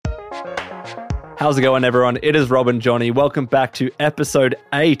How's it going, everyone? It is Rob and Jonny. Welcome back to episode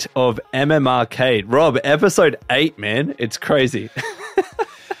 8 of MMArcade. Rob, episode 8, man. It's crazy.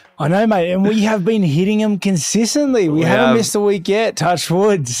 I know, mate, and we have been hitting them consistently. We haven't missed a week yet, touch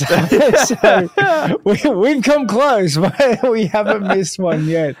wood. So we've come close, but we haven't missed one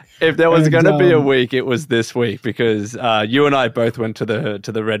yet. If there was going to be a week, it was this week because you and I both went to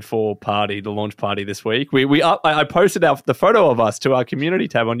the Red 4 party, the launch party this week. I posted the photo of us to our community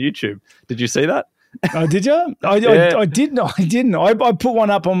tab on YouTube. Did you see that? Oh, did you? I didn't. I put one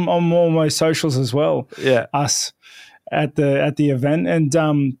up on all my socials as well. Yeah, us at the event, and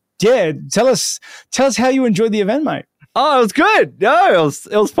tell us how you enjoyed the event, mate. Oh, it was good. No,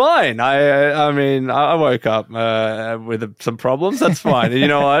 it was fine. I mean, I woke up with some problems. That's fine. And you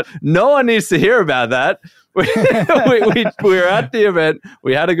know what? No one needs to hear about that. We were at the event.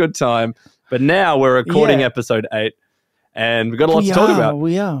 We had a good time. But now we're recording episode 8, and we've got a lot to talk about.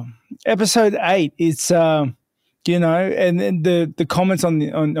 We are. Episode 8. It's and the comments on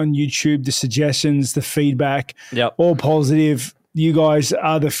YouTube, the suggestions, the feedback, all positive. You guys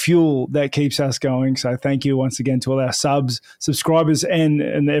are the fuel that keeps us going. So thank you once again to all our subscribers,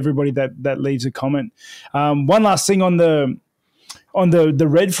 and everybody that leaves a comment. One last thing on the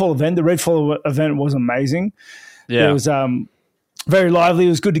Redfall event. The Redfall event was amazing. Yeah. It was very lively. It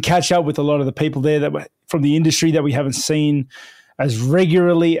was good to catch up with a lot of the people there that were from the industry that we haven't seen as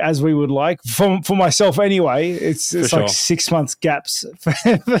regularly as we would like. For myself anyway, it's like 6 months gaps for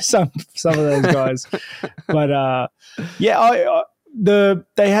some of those guys. But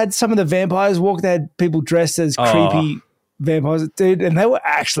they had some of the vampires walk. They had people dressed as creepy vampires, dude, and they were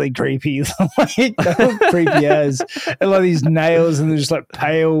actually creepy. Like, they were creepy as, and like these nails, and they're just like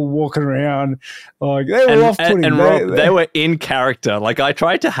pale walking around. Like they were off-putting. And Rob, they were in character. Like I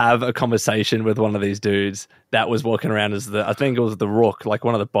tried to have a conversation with one of these dudes that was walking around as I think it was the Rook, like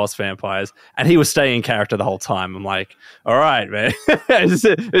one of the boss vampires, and he was staying in character the whole time. I'm like, all right, man, this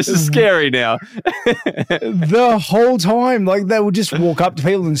is scary now. The whole time, like they would just walk up to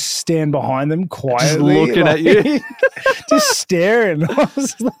people and stand behind them quietly, just looking at you, just staring. I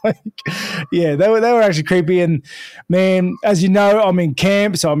was like, yeah, they were actually creepy. And man, as you know, I'm in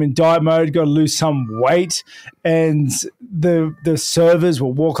camp, so I'm in diet mode. Got to lose some weight, and the servers were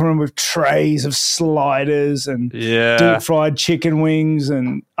walking around with trays of sliders and deep fried chicken wings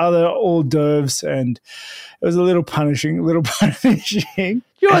and other hors d'oeuvres, and it was a little punishing.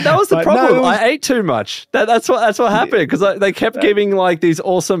 Yeah, that was the problem. I ate too much. That's what happened, because they kept giving like these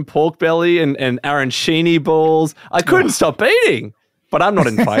awesome pork belly and arancini balls. I couldn't stop eating. But I'm not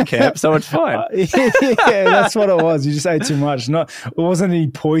in fight camp, so it's fine. Yeah, that's what it was. You just ate too much. It wasn't any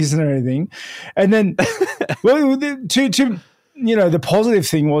poison or anything. And then, the positive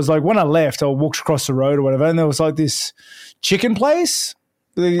thing was, like, when I left, I walked across the road or whatever, and there was like this chicken place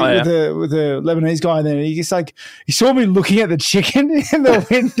with the Lebanese guy there. He saw me looking at the chicken in the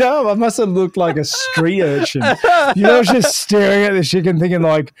window. I must have looked like a street urchin. I was just staring at the chicken, thinking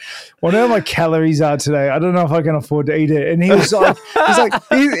like, whatever my calories are today, I don't know if I can afford to eat it. And he was like,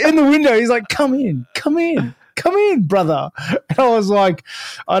 he's in the window. He's like, come in, brother. And I was like,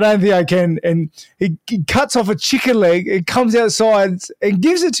 I don't think I can. And he cuts off a chicken leg and comes outside and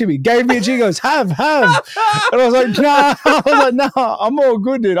gives it to me. Gave me a chicken. Goes, have. And I was like, no, I'm all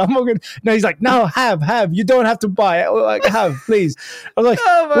good, dude. I'm all good. No, he's like, no, have. You don't have to buy it. Like, have, please. I was like,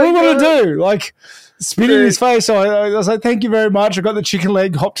 what are you going to do? Like, spitting in his face. So I was like, thank you very much. I got the chicken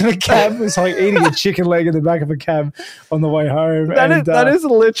leg, hopped in the cab. It's like eating a chicken leg in the back of a cab on the way home. That is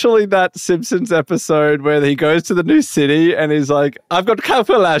literally that Simpsons episode where he goes to the new city and he's like, I've got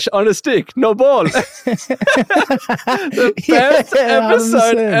camouflage on a stick, no ball. The best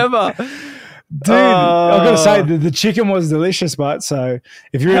episode 100%. Ever. Dude, I've got to say, the chicken was delicious, but so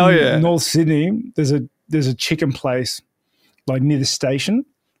if you're in North Sydney, there's a chicken place like near the station.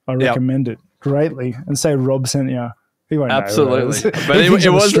 I recommend it greatly, and say Rob sent you. He won't absolutely know, but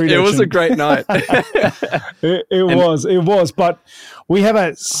it was a great night. It was, but we have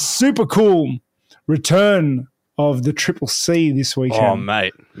a super cool return of the Triple C this weekend. Oh,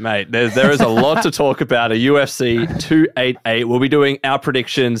 mate, there is a lot to talk about. A UFC 288. We'll be doing our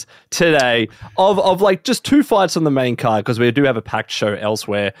predictions today of like just 2 fights on the main card, because we do have a packed show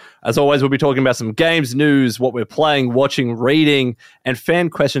elsewhere. As always, we'll be talking about some games, news, what we're playing, watching, reading, and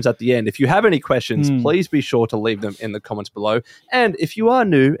fan questions at the end. If you have any questions, please be sure to leave them in the comments below. And if you are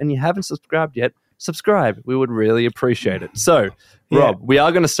new and you haven't subscribed yet, subscribe. We would really appreciate it. So, Rob, we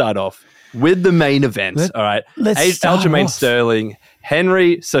are going to start off with the main event. All right. Aljamain Sterling,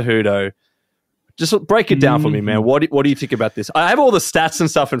 Henry Cejudo. Just break it down for me, man. What do you think about this? I have all the stats and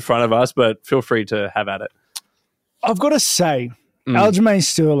stuff in front of us, but feel free to have at it. I've got to say, Aljamain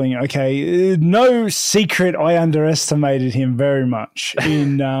Sterling, okay, no secret I underestimated him very much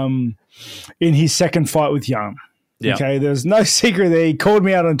in his second fight with Jan. Yep. Okay, there's no secret there. He called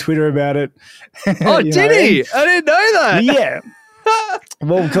me out on Twitter about it. Oh, did he? I didn't know that. Yeah.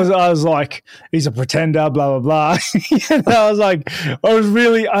 Well, because I was like, he's a pretender, blah, blah, blah. I was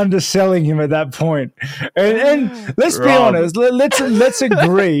really underselling him at that point. And let's be honest, let's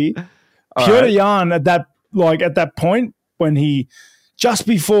agree. Piotr Jan at that point when just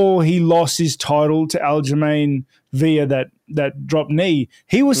before he lost his title to Aljamain via that drop knee,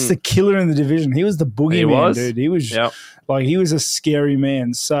 he was the killer in the division. He was the boogeyman, dude. He was he was a scary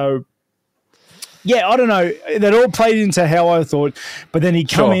man. So yeah, I don't know. That all played into how I thought, but then he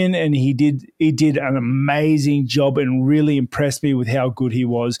come in and he did an amazing job and really impressed me with how good he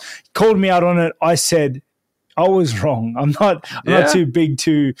was. Called me out on it. I said I was wrong. I'm not too big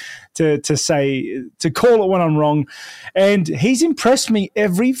to say to call it when I'm wrong, and he's impressed me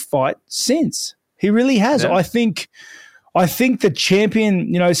every fight since. He really has. Yeah. I think the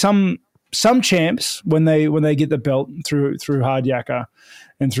champion. You know, some champs when they get the belt through hard yakka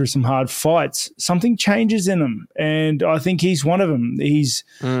and through some hard fights, something changes in them, and I think he's one of them. He's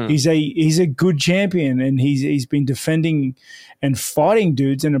a good champion, and he's been defending and fighting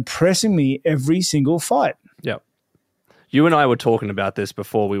dudes and impressing me every single fight. Yep. You and I were talking about this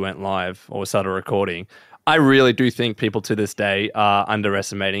before we went live or started recording. I really do think people to this day are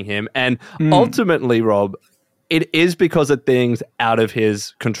underestimating him, and ultimately, Rob, it is because of things out of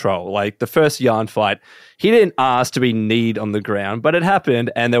his control. Like the first Jan fight, he didn't ask to be kneed on the ground, but it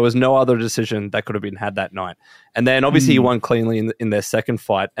happened, and there was no other decision that could have been had that night. And then obviously he won cleanly in their second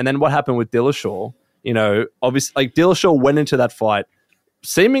fight. And then what happened with Dillashaw? You know, obviously, like Dillashaw went into that fight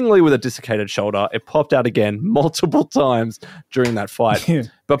seemingly with a dislocated shoulder. It popped out again multiple times during that fight. Yeah.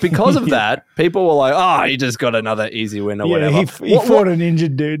 But because of that, people were like, he just got another easy win or whatever. He fought an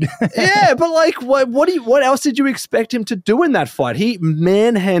injured dude. Yeah, but like, what else did you expect him to do in that fight? He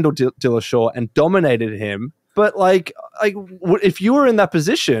manhandled Dillashaw and dominated him. But like, if you were in that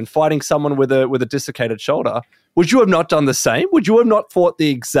position fighting someone with a dislocated shoulder, would you have not done the same? Would you have not fought the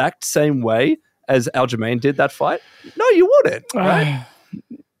exact same way as Aljamain did that fight? No, you wouldn't, right?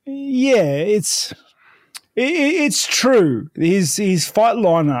 Yeah, it's true. His fight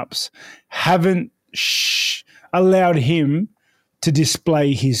lineups haven't allowed him to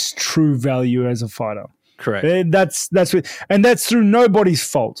display his true value as a fighter. Correct. That's through nobody's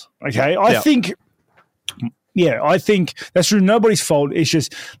fault. Okay, I think that's through nobody's fault. It's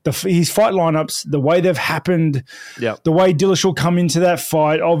just his fight lineups, the way they've happened, the way Dillashaw come into that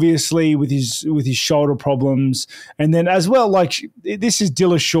fight, obviously with his shoulder problems, and then as well, like this is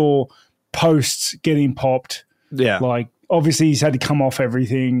Dillashaw post getting popped. Yeah, like obviously he's had to come off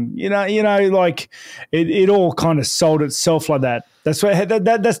everything. You know, like it all kind of sold itself like that. That's what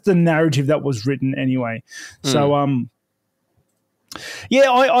that's the narrative that was written anyway. So I'm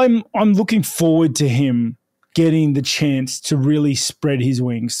looking forward to him getting the chance to really spread his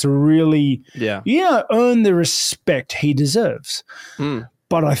wings, to really, earn the respect he deserves.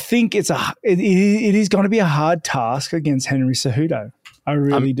 But I think it is going to be a hard task against Henry Cejudo. I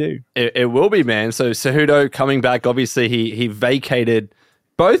really do. It will be, man. So Cejudo coming back, obviously he vacated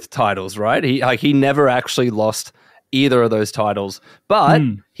both titles, right? He never actually lost either of those titles, but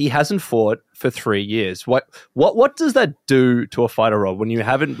he hasn't fought for 3 years. What does that do to a fighter, Rob, when you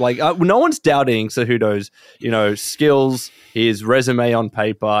haven't, like, no one's doubting Cejudo's, skills, his resume on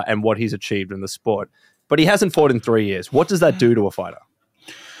paper, and what he's achieved in the sport, but he hasn't fought in 3 years. What does that do to a fighter?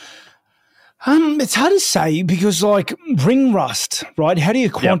 It's hard to say because, like, ring rust, right? How do you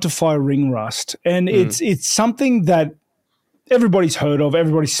quantify ring rust? And it's something that everybody's heard of.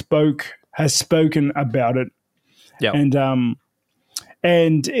 Everybody has spoken about it. Yeah,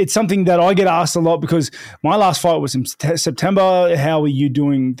 and it's something that I get asked a lot because my last fight was in September. How are you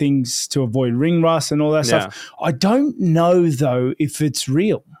doing things to avoid ring rust and all that stuff? I don't know though if it's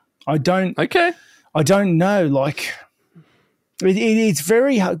real. I don't know. Like it's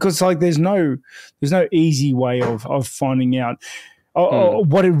very hard because like there's no easy way of finding out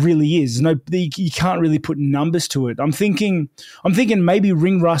what it really is. You can't really put numbers to it. I'm thinking maybe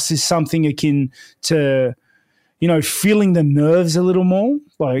ring rust is something akin to, feeling the nerves a little more,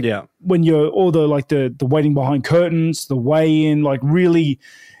 like when you're all the waiting behind curtains, the weigh-in, like really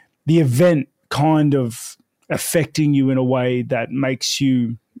the event kind of affecting you in a way that makes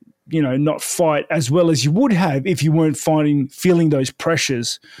you, not fight as well as you would have if you weren't feeling those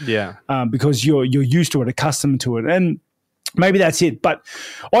pressures. Yeah, because you're used to it, accustomed to it, and maybe that's it. But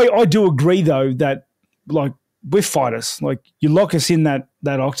I do agree though that like we're fighters. Like, you lock us in that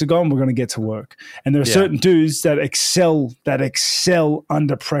octagon, we're going to get to work. And there are certain dudes that excel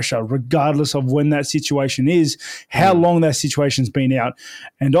under pressure, regardless of when that situation is, how long that situation's been out.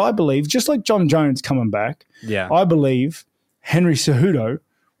 And I believe, just like John Jones coming back, I believe Henry Cejudo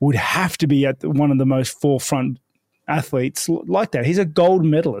would have to be at one of the most forefront athletes like that. He's a gold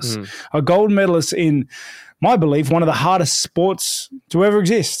medalist, in my belief, one of the hardest sports to ever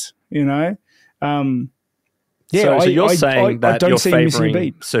exist, you know? So you're saying that you're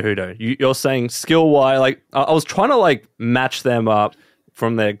favoring Cejudo. You're saying skill-wise, like I was trying to like match them up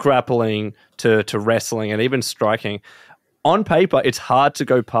from their grappling to wrestling and even striking. On paper, it's hard to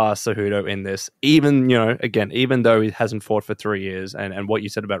go past Cejudo in this, even though he hasn't fought for 3 years and what you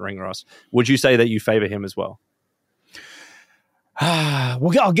said about Ring Ross. Would you say that you favor him as well?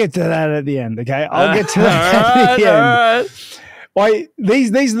 I'll get to that at the end, okay? I'll get to that at the end. Right.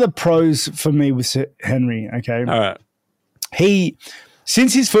 These are the pros for me with Henry, okay? All right.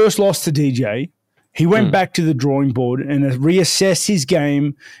 Since his first loss to DJ, he went back to the drawing board and reassessed his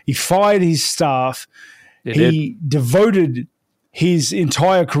game. He fired his staff. He devoted his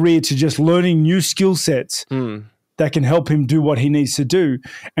entire career to just learning new skill sets that can help him do what he needs to do.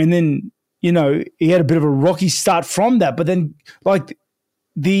 And then, you know, he had a bit of a rocky start from that. But then, like,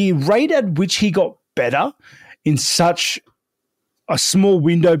 the rate at which he got better in such a small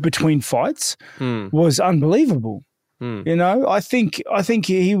window between fights was unbelievable. You know, I think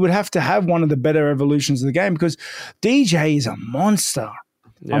he would have to have one of the better evolutions of the game, because DJ is a monster.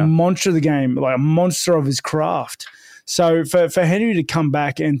 A monster of the game, like a monster of his craft. So for Henry to come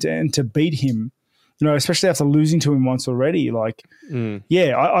back and to beat him, you know, especially after losing to him once already, like,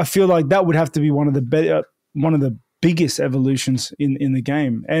 I feel like that would have to be one of the biggest evolutions in the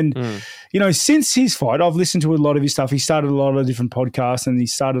game. And, you know, since his fight, I've listened to a lot of his stuff. He started a lot of different podcasts and he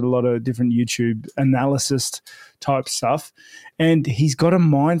started a lot of different YouTube analysis type stuff. And he's got a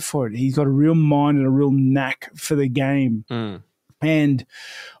mind for it. He's got a real mind and a real knack for the game. And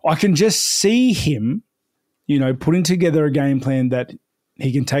I can just see him, you know, putting together a game plan that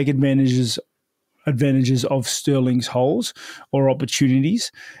he can take advantages of Sterling's holes or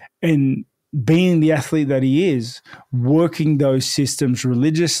opportunities, and being the athlete that he is, working those systems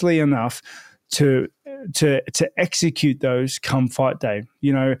religiously enough to execute those come fight day.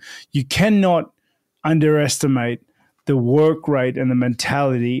 You know, you cannot underestimate the work rate and the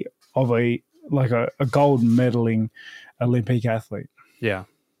mentality of a gold medaling Olympic athlete. Yeah.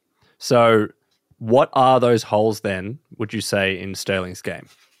 So what are those holes then, would you say, in Sterling's game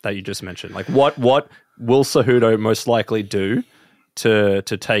that you just mentioned? Like, what will Cejudo most likely do to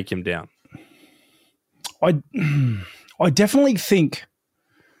take him down? I definitely think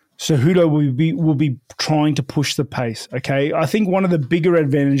Cejudo will be trying to push the pace, okay? I think one of the bigger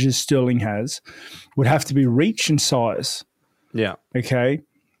advantages Sterling has would have to be reach and size. Yeah. Okay?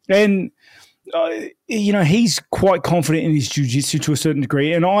 And you know, he's quite confident in his jiu-jitsu to a certain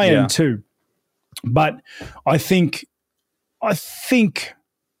degree, and I am too. But I think I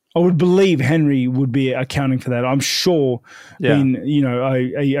would believe Henry would be accounting for that. I'm sure, being, you know,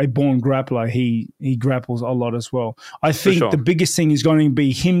 a born grappler, he grapples a lot as well. I think the biggest thing is going to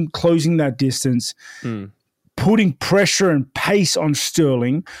be him closing that distance, putting pressure and pace on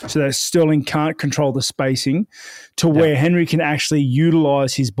Sterling so that Sterling can't control the spacing, to where Henry can actually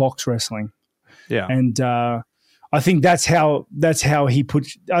utilize his box wrestling. Yeah, and I think that's how he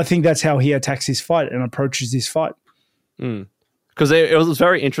attacks his fight and approaches this fight. Because it was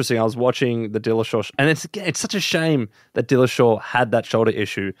very interesting. I was watching the Dillashaw, and it's such a shame that Dillashaw had that shoulder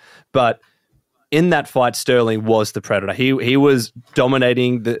issue. But in that fight, Sterling was the predator. He was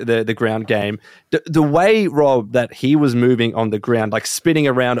dominating the ground game. The way, Rob, that he was moving on the ground, like spinning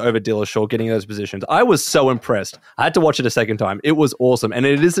around over Dillashaw, getting those positions, I was so impressed. I had to watch it a second time. It was awesome. And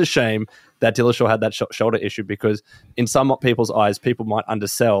it is a shame that Dillashaw had that shoulder issue, because in some people's eyes, people might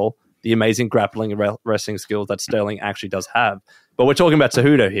undersell the amazing grappling and wrestling skills that Sterling actually does have. But we're talking about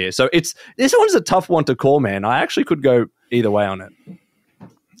Cejudo here. So this one's a tough one to call, man. I actually could go either way on it.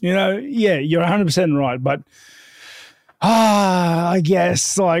 You know, yeah, you're 100% right. But I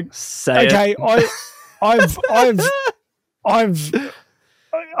guess, like, I've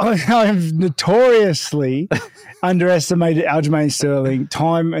notoriously underestimated Aljamain Sterling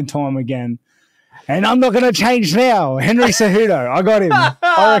time and time again. And I'm not going to change now. Henry Cejudo, I got him.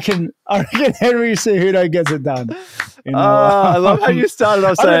 I reckon Henry Cejudo gets it done. You know, I love how you started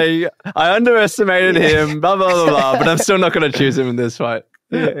off saying, I underestimated him, blah, blah, blah, blah, but I'm still not going to choose him in this fight.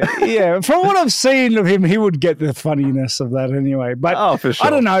 Yeah, from what I've seen of him, he would get the funniness of that anyway. But for sure, I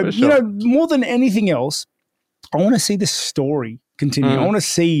don't know. You know, more than anything else, I want to see the story continue. I want to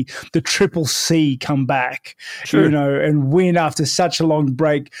see the Triple C come back, True. And win after such a long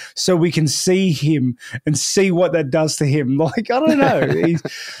break, so we can see him and see what that does to him. Like, I don't know.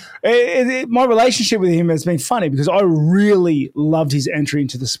 My relationship with him has been funny because I really loved his entry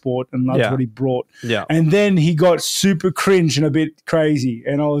into the sport and loved what he brought. Yeah. And then he got super cringe and a bit crazy,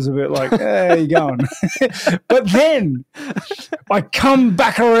 and I was a bit like, "Hey, you going?" But then I come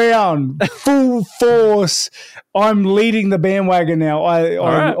back around full force. I'm leading the bandwagon now.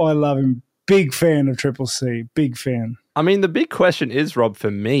 I love him. Big fan of Triple C. Big fan. I mean, the big question is, Rob, for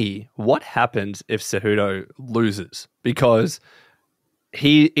me, what happens if Cejudo loses? Because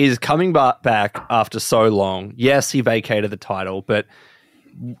he is coming back after so long. Yes, he vacated the title, but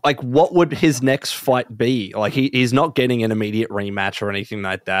like, what would his next fight be? Like, he's not getting an immediate rematch or anything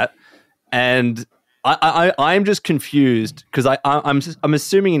like that. And I'm just confused because I'm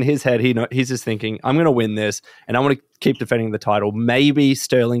assuming in his head he's just thinking, I'm going to win this and I want to keep defending the title. Maybe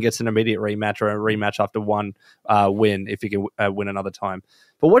Sterling gets an immediate rematch or a rematch after one win if he can win another time.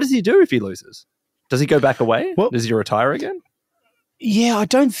 But what does he do if he loses? Does he go back away? Does he retire again? Yeah, I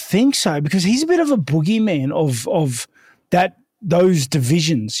don't think so, because he's a bit of a boogeyman of those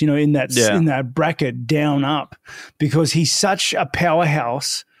divisions, in that bracket down up, because he's such a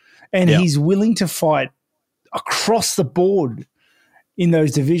powerhouse and he's willing to fight across the board in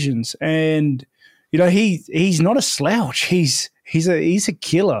those divisions. And he's not a slouch. He's a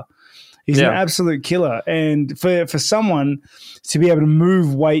killer. He's an absolute killer. And for someone to be able to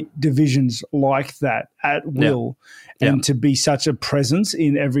move weight divisions like that at will and to be such a presence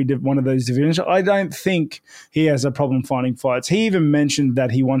in every one of those divisions, I don't think he has a problem finding fights. He even mentioned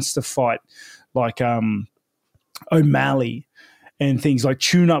that he wants to fight like O'Malley and things like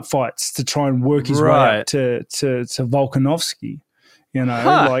tune-up fights to try and work his way up to Volkanovski,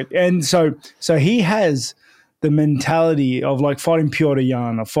 and so he has the mentality of like fighting Piotr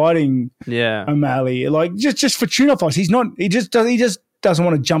Jan or fighting O'Malley, like just for tune-up fights. He just doesn't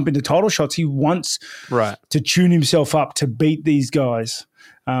want to jump into title shots. He wants to tune himself up to beat these guys.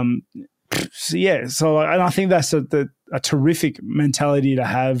 And I think that's a terrific mentality to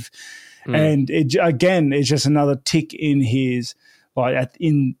have. And it's just another tick in his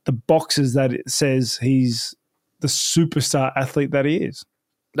in the boxes that it says he's the superstar athlete that he is.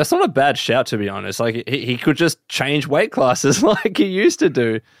 That's not a bad shout, to be honest. Like, he could just change weight classes like he used to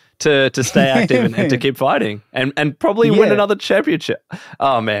do to stay active and to keep fighting and probably win another championship.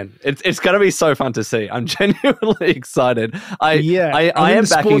 Oh man, it's going to be so fun to see. I'm genuinely excited. I am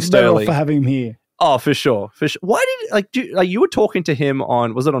backing Sterling for having him here. Oh, for sure. Why did you were talking to him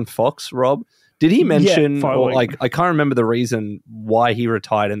was it on Fox, Rob? Did he mention I can't remember the reason why he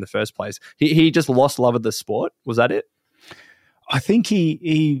retired in the first place? He just lost love of the sport. Was that it? I think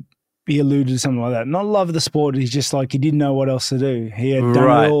he alluded to something like that. Not love of the sport. He's just like, he didn't know what else to do. He had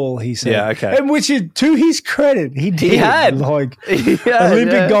done it all, he said. Yeah, okay. And which is, to his credit, he did. He had.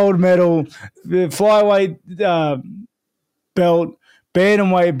 Olympic gold medal, flyweight belt,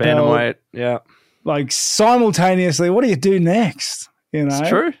 bantamweight belt. Bantamweight, yeah. Like, simultaneously, what do you do next? It's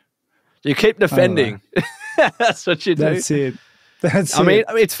true. You keep defending. That's what you do. That's it. I mean,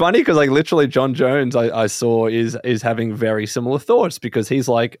 it's funny because like literally John Jones I saw is having very similar thoughts, because he's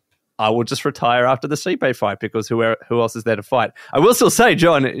like, I will just retire after the Stipe fight because who else is there to fight? I will still say,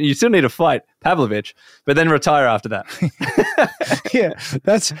 John, you still need to fight Pavlovich, but then retire after that.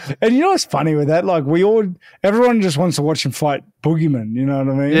 And you know what's funny with that? Like, everyone just wants to watch him fight boogeyman. You know what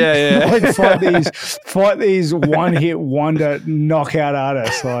I mean? Yeah. Like fight these one-hit wonder knockout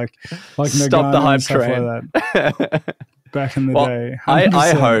artists like Stop Nagano the hype and stuff train. like that. Back in the day.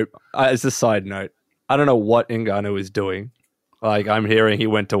 I hope, as a side note, I don't know what Ngannou is doing. Like, I'm hearing he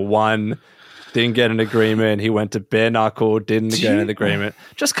went to one, didn't get an agreement. He went to bare knuckle, didn't get an agreement.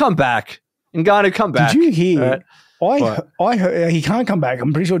 Just come back. Ngannou, come back. Did you hear? I heard he can't come back.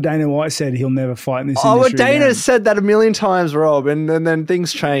 I'm pretty sure Dana White said he'll never fight in this industry. Oh, Dana again. said that a million times, Rob, and then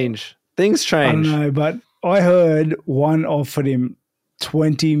things change. Things change. I don't know, but I heard one offered him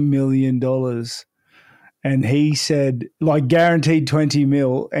 $20 million. And he said, like, guaranteed 20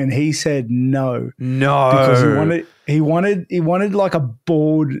 mil, and he said no. No. Because he wanted like a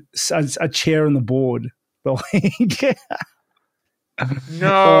board, a chair on the board. No.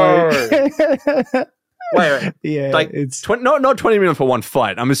 Wait. Yeah. Like, it's not 20 million for one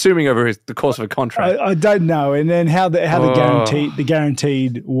fight. I'm assuming over the course of a contract. I don't know. And then how the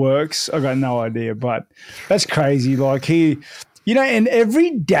guaranteed works, I got no idea. But that's crazy. Like, and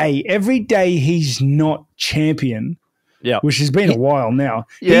every day he's not champion, which has been a while now,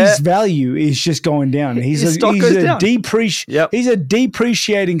 his value is just going down. He's a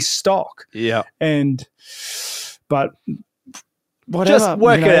depreciating stock. Yeah. But whatever. Just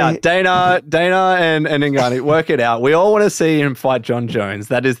work it out. Dana and Ngannou, work it out. We all want to see him fight John Jones.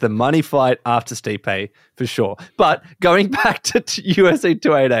 That is the money fight after Stipe for sure. But going back to UFC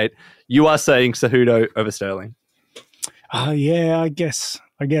 288, you are saying Cejudo over Sterling. Oh, yeah, I guess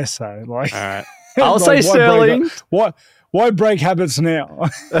so. Like, all right. I'll say Sterling. Why break habits now?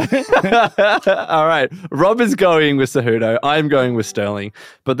 All right. Rob is going with Cejudo. I'm going with Sterling.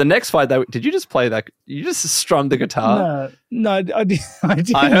 But the next fight, did you just play that? You just strummed the guitar? No, I didn't.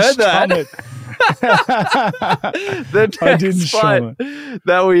 I heard that. The next fight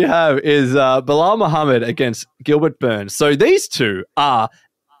that we have is Belal Muhammad against Gilbert Burns. So these two are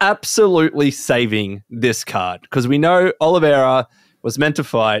absolutely saving this card because we know Oliveira was meant to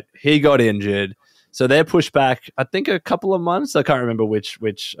fight. He got injured. So they're pushed back, I think, a couple of months. I can't remember which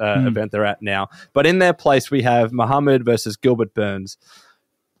event they're at now. But in their place, we have Muhammad versus Gilbert Burns.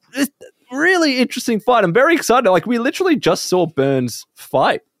 It's a really interesting fight. I'm very excited. Like, we literally just saw Burns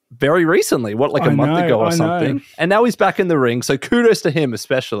fight very recently, a month ago or something. And now he's back in the ring. So kudos to him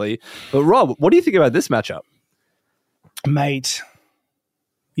especially. But Rob, what do you think about this matchup? Mate,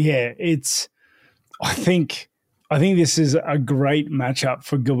 yeah, I think this is a great matchup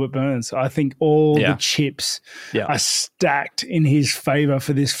for Gilbert Burns. I think all the chips are stacked in his favor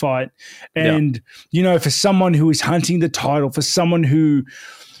for this fight. And, for someone who is hunting the title, for someone who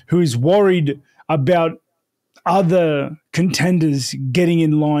is worried about other contenders getting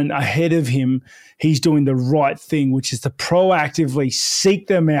in line ahead of him, he's doing the right thing, which is to proactively seek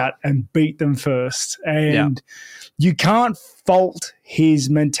them out and beat them first. And you can't fault his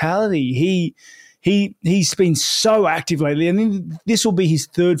mentality. He's been so active lately. I mean, this will be his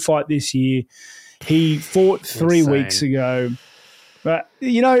third fight this year. He fought 3 weeks ago. But,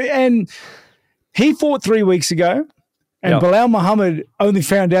 and he fought 3 weeks ago, and Belal Muhammad only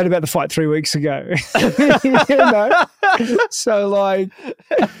found out about the fight 3 weeks ago. So, like,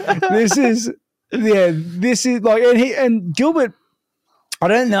 this is like, and Gilbert, I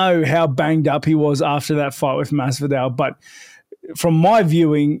don't know how banged up he was after that fight with Masvidal, but from my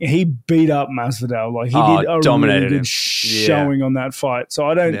viewing, he beat up Masvidal. Like, he did a really good showing on that fight. So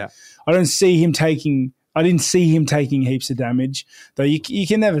I don't see him taking. I didn't see him taking heaps of damage. Though you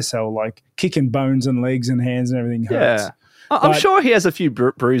can never sell, like, kicking bones and legs and hands and everything hurts. Yeah, I'm sure he has a few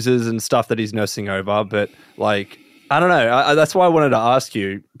bruises and stuff that he's nursing over. But, like, I don't know. That's why I wanted to ask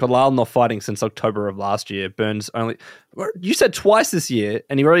you. Belal not fighting since October of last year. Burns only. You said twice this year,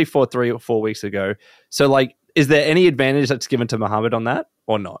 and he already fought 3 or 4 weeks ago. So, like, is there any advantage that's given to Muhammad on that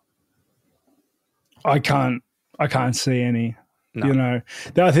or not? I can't see any. No.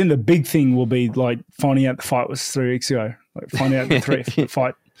 I think the big thing will be, like, finding out the fight was 3 weeks ago. Like, finding out the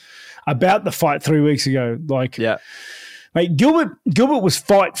fight about the fight 3 weeks ago. Like, mate, Gilbert was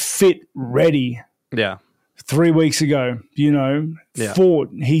fight fit ready. Yeah. 3 weeks ago. Fought.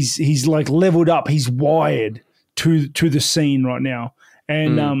 He's like leveled up. He's wired to the scene right now,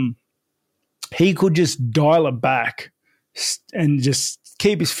 and he could just dial it back and just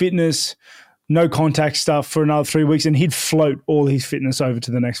keep his fitness, no contact stuff for another 3 weeks, and he'd float all his fitness over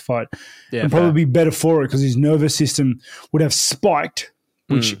to the next fight and probably be better for it because his nervous system would have spiked,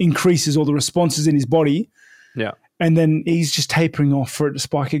 which increases all the responses in his body. Yeah. And then he's just tapering off for it to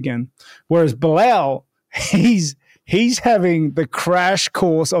spike again. Whereas Belal, he's having the crash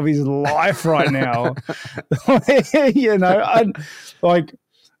course of his life right now.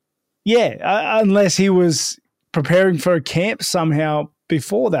 Unless he was preparing for a camp somehow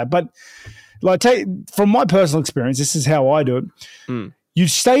before that. But, like, from my personal experience, this is how I do it. You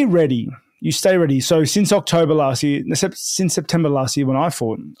stay ready. So since September last year when I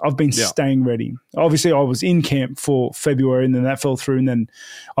fought, I've been staying ready. Obviously, I was in camp for February, and then that fell through, and then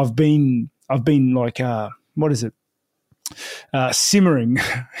I've been like, what is it? Simmering.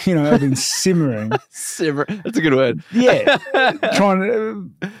 I've been simmering. Simmer. That's a good word. Yeah.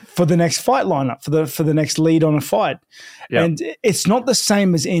 Trying for the next fight lineup, for the next lead on a fight. Yep. And it's not the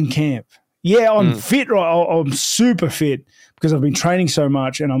same as in camp. Yeah, I'm fit, right? I'm super fit because I've been training so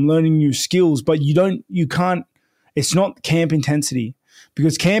much and I'm learning new skills, but you can't, it's not camp intensity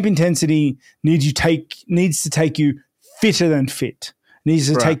because camp intensity needs to take you fitter than fit.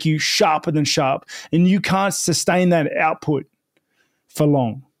 Needs to take you sharper than sharp, and you can't sustain that output for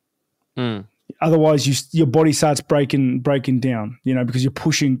long. Otherwise, your body starts breaking down, because you're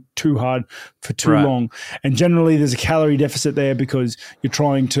pushing too hard for too long. And generally, there's a calorie deficit there because you're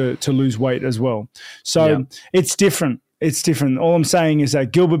trying to lose weight as well. So it's different. It's different. All I'm saying is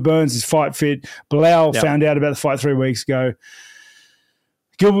that Gilbert Burns is fight fit. Belal found out about the fight 3 weeks ago.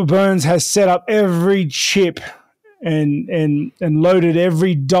 Gilbert Burns has set up every chip and loaded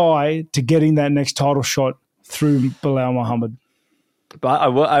every die to getting that next title shot through Belal Muhammad. But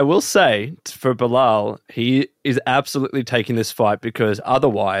I will say for Belal, he is absolutely taking this fight because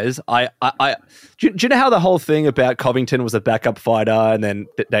otherwise, do you know how the whole thing about Covington was a backup fighter, and then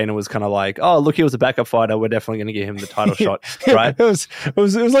Dana was kind of like, "Oh, look, he was a backup fighter. We're definitely going to give him the title shot." Right? It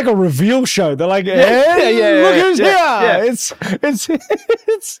was like a reveal show. They're like, look who's here. It's.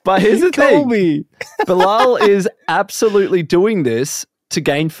 But here's the thing: Belal is absolutely doing this to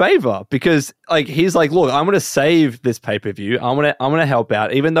gain favor because like he's like, look, I'm going to save this pay-per-view. I'm going to help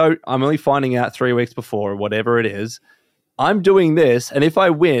out, even though I'm only finding out 3 weeks before or whatever it is. I'm doing this, and if I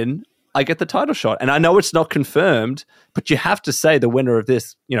win, I get the title shot. And I know it's not confirmed, but you have to say the winner of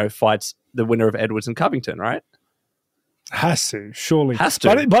this, fights the winner of Edwards and Covington, right? Has to, surely. Has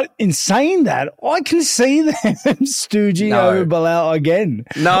to. But in saying that, I can see them stooging over Belal again.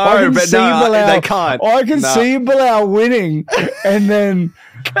 They can't. I can see Belal winning, and then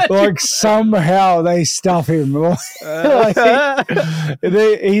somehow they stuff him.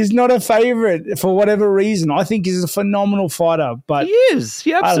 He's not a favorite for whatever reason. I think he's a phenomenal fighter, but he is.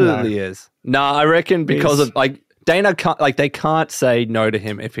 He absolutely is. No, I reckon because of Dana can't they can't say no to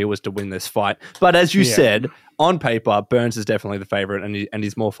him if he was to win this fight. But as you said, on paper, Burns is definitely the favorite, and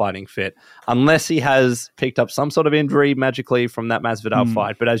he's more fighting fit, unless he has picked up some sort of injury magically from that Masvidal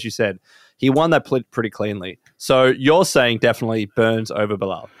fight. But as you said, he won that pretty cleanly. So you're saying definitely Burns over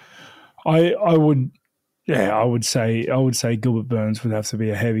Belal. I would say Gilbert Burns would have to be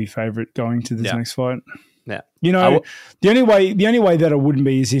a heavy favorite going to this next fight. Yeah, the only way that it wouldn't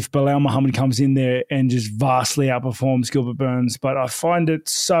be is if Belal Muhammad comes in there and just vastly outperforms Gilbert Burns. But I find it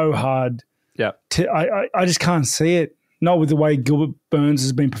so hard. Yeah, I just can't see it. Not with the way Gilbert Burns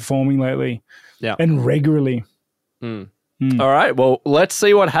has been performing lately. Yeah, and regularly. All right, well, let's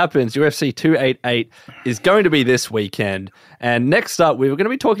see what happens. UFC 288 is going to be this weekend. And next up, we were going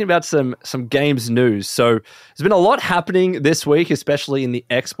to be talking about some games news. So there's been a lot happening this week, especially in the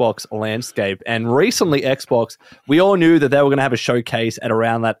Xbox landscape. And recently, Xbox, we all knew that they were going to have a showcase at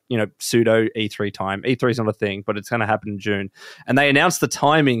around that, pseudo E3 time. E3 is not a thing, but it's going to happen in June. And they announced the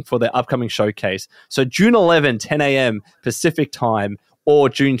timing for their upcoming showcase. So June 11, 10 a.m. Pacific time, or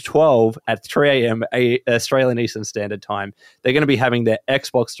June 12 at 3 a.m. Australian Eastern Standard Time. They're going to be having their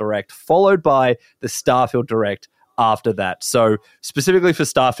Xbox Direct, followed by the Starfield Direct after that. So specifically for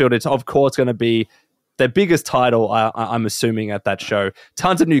Starfield, it's of course going to be their biggest title, I'm assuming, at that show.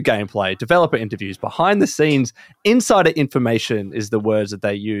 Tons of new gameplay, developer interviews, behind the scenes, insider information is the words that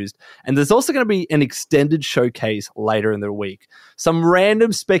they used. And there's also going to be an extended showcase later in the week. Some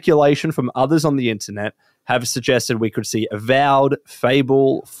random speculation from others on the internet have suggested we could see Avowed,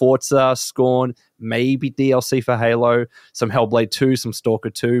 Fable, Forza, Scorn, maybe DLC for Halo, some Hellblade 2, some Stalker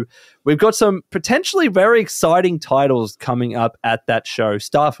 2. We've got some potentially very exciting titles coming up at that show.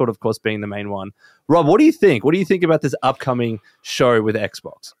 Starfield, of course, being the main one. Rob, what do you think? What do you think about this upcoming show with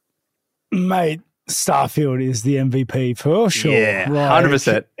Xbox? Mate, Starfield is the MVP for sure. Yeah,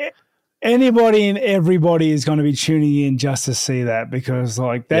 100%. Anybody and everybody is going to be tuning in just to see that because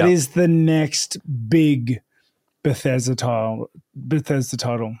that is the next big Bethesda title.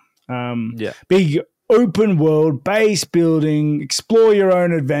 Big open world, base building, explore your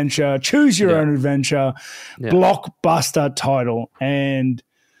own adventure, choose your own adventure, blockbuster title. And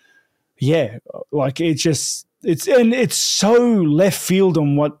it's so left field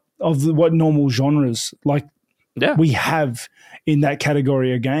on what normal genres we have in that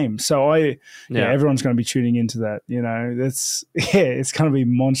category of game. So everyone's going to be tuning into that. It's going to be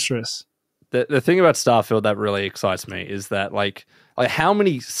monstrous. The thing about Starfield that really excites me is that like how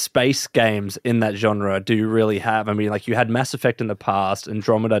many space games in that genre do you really have? I mean, you had Mass Effect in the past,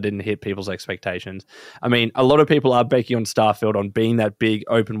 Andromeda didn't hit people's expectations. I mean, a lot of people are banking on Starfield on being that big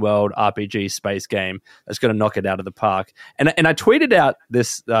open world RPG space game that's going to knock it out of the park. And I tweeted out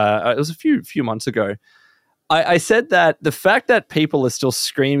this, it was a few months ago. I said that the fact that people are still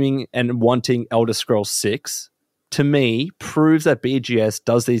screaming and wanting Elder Scrolls 6, to me, proves that BGS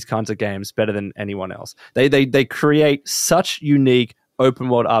does these kinds of games better than anyone else. They create such unique open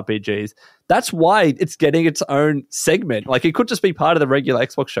world RPGs. That's why it's getting its own segment. It could just be part of the regular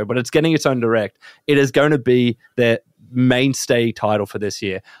Xbox show, but it's getting its own direct. It is going to be their mainstay title for this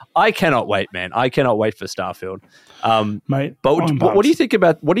year. I cannot wait, man. I cannot wait for Starfield. Mate, but what do you think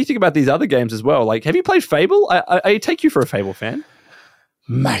about these other games as well? Have you played Fable? I take you for a Fable fan.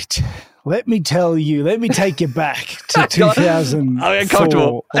 Mate, let me tell you, let me take you back to 2004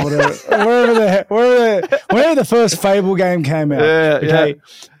 or wherever the first Fable game came out. Yeah.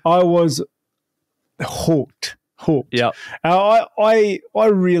 I was hooked. Yeah. I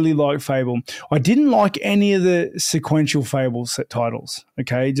really like Fable. I didn't like any of the sequential Fable titles.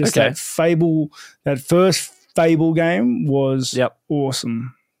 Okay, that Fable, that first Fable game was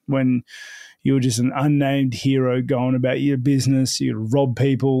awesome. When you were just an unnamed hero going about your business, you rob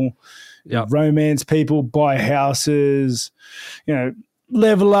people, romance people, buy houses,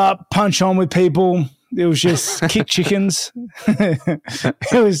 level up, punch on with people. It was just kick chickens.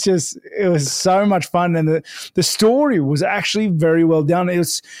 It was so much fun, and the story was actually very well done. It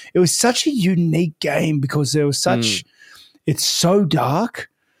was such a unique game because there was such. It's so dark,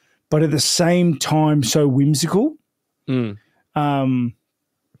 but at the same time so whimsical. That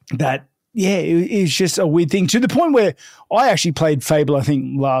it was just a weird thing, to the point where I actually played Fable, I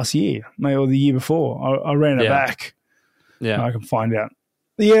think last year, maybe, or the year before. I ran it back. Yeah, I can find out.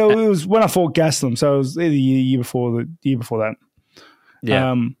 Yeah, it was when I fought Gaslam, so it was either the year before that.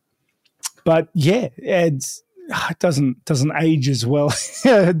 Yeah. But yeah, it doesn't age as well.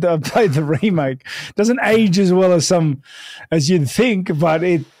 I played the remake. It doesn't age as well as you'd think, but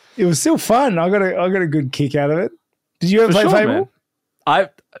it was still fun. I got a good kick out of it. Did you ever play Fable? Man. I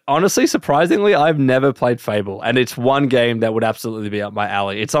honestly, surprisingly, I've never played Fable, and it's one game that would absolutely be up my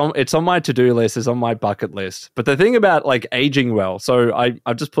alley. It's on my to-do list, it's on my bucket list. But the thing about like aging well, so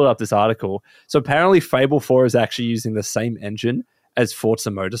I've just pulled up this article. So apparently Fable 4 is actually using the same engine as Forza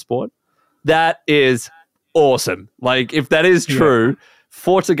Motorsport. That is awesome. Like, if that is true,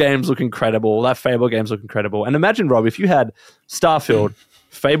 Forza games look incredible. That Fable games look incredible. And imagine, Rob, if you had Starfield,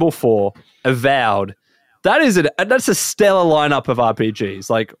 Fable 4, Avowed. That's a stellar lineup of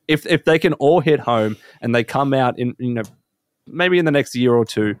RPGs. Like, if they can all hit home and they come out in maybe in the next year or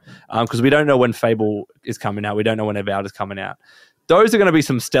two, because we don't know when Fable is coming out, we don't know when Avowed is coming out. Those are going to be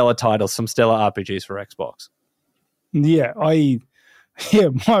some stellar titles, some stellar RPGs for Xbox. Yeah, my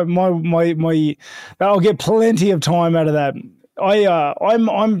I'll get plenty of time out of that.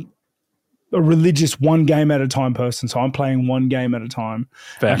 I'm a religious one game at a time person, so I'm playing one game at a time.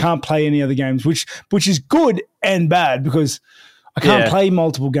 I can't play any other games, which is good and bad because I can't play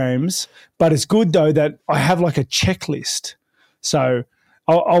multiple games. But it's good though that I have like a checklist. So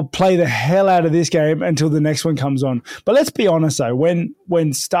I'll play the hell out of this game until the next one comes on. But let's be honest though, when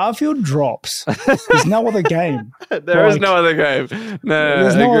Starfield drops, there's no other game. There is no other game. No,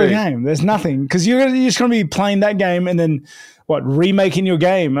 there's no other game. There's nothing, because you're just going to be playing that game and then remaking your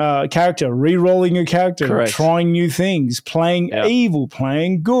game character, re-rolling your character, trying new things, playing evil,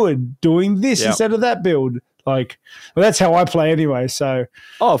 playing good, doing this instead of that build. Like, well, that's how I play anyway. So,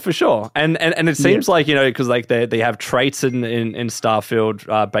 for sure, and it seems like, because like they have traits in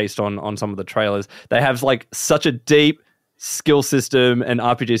Starfield based on some of the trailers. They have like such a deep skill system and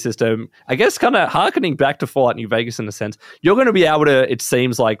RPG system. I guess kind of harkening back to Fallout New Vegas in a sense. You're going to be able to, it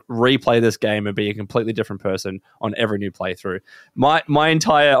seems like, replay this game and be a completely different person on every new playthrough. My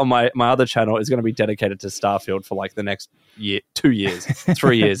entire on my other channel is going to be dedicated to Starfield for like the next year, 2 years,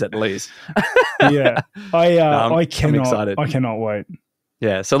 3 years at least. Yeah, I'm excited. I cannot wait.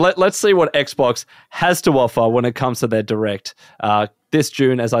 Yeah, so let's see what Xbox has to offer when it comes to their Direct this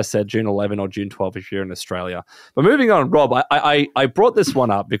June, as I said, June 11 or June 12 if you're in Australia. But moving on, Rob, I brought this one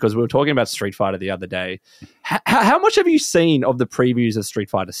up because we were talking about Street Fighter the other day. How much have you seen of the previews of Street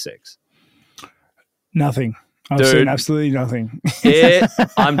Fighter 6? Nothing. I've seen absolutely nothing.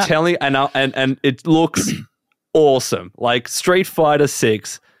 I'm telling you, and it looks awesome. Like, Street Fighter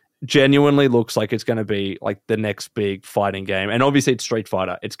 6 genuinely looks like it's going to be like the next big fighting game. And obviously it's Street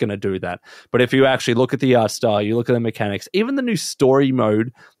Fighter. It's going to do that. But if you actually look at the art style, you look at the mechanics, even the new story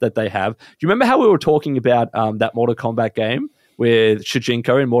mode that they have. Do you remember how we were talking about that Mortal Kombat game with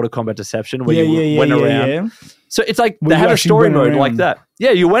Shujinko in Mortal Kombat Deception where you went around? Yeah. So it's like they have a story mode like that.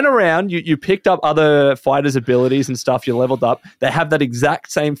 Yeah, you went around, you picked up other fighters' abilities and stuff, you leveled up. They have that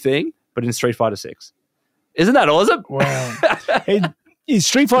exact same thing, but in Street Fighter 6. Isn't that awesome? Wow. Is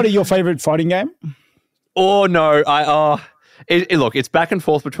Street Fighter your favorite fighting game? Oh, no. Look, it's back and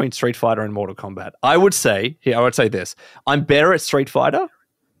forth between Street Fighter and Mortal Kombat. I would say this. I'm better at Street Fighter,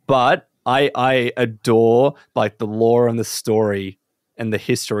 but I adore like the lore and the story and the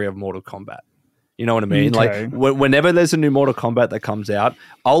history of Mortal Kombat. You know what I mean? Okay. Like whenever there's a new Mortal Kombat that comes out,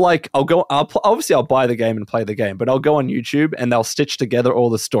 obviously I'll buy the game and play the game, but I'll go on YouTube and they'll stitch together all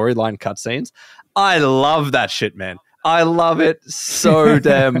the storyline cutscenes. I love that shit, man. I love it so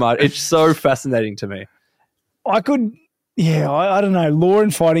damn much. It's so fascinating to me. I don't know. Lore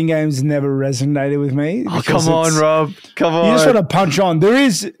and fighting games never resonated with me. Oh, come on, Rob. Come on. You just want to punch on.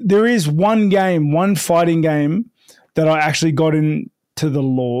 There is one fighting game that I actually got into the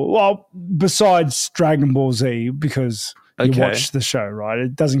lore. Well, besides Dragon Ball Z, because you watch the show, right?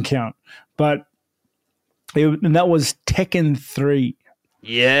 It doesn't count. And that was Tekken 3.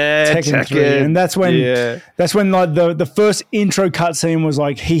 Tekken 3. And that's when like the first intro cutscene was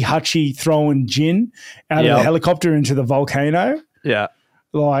like Heihachi throwing Jin out of the helicopter into the volcano. Yeah.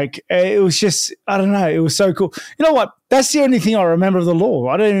 Like it was just, I don't know, it was so cool. You know what? That's the only thing I remember of the lore.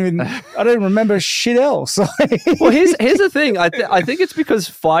 I don't remember shit else. Well, here's the thing. I think it's because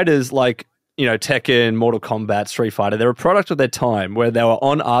fighters like, you know, Tekken, Mortal Kombat, Street Fighter, they're a product of their time where they were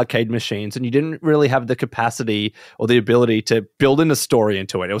on arcade machines and you didn't really have the capacity or the ability to build in a story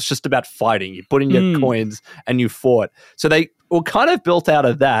into it. It was just about fighting. You put in your coins and you fought. So they were kind of built out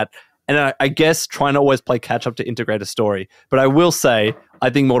of that. And I guess trying to always play catch up to integrate a story. But I will say, I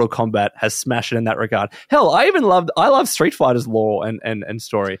think Mortal Kombat has smashed it in that regard. Hell, I love Street Fighter's lore and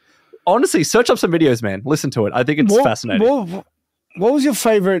story. Honestly, search up some videos, man. Listen to it. I think it's fascinating. What was your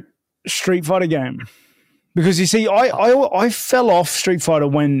favorite Street Fighter game? Because you see, I fell off Street Fighter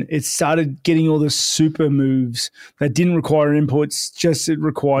when it started getting all the super moves that didn't require inputs, just it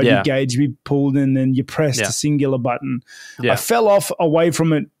required your gauge to be pulled in and you pressed a singular button. Yeah. I fell off away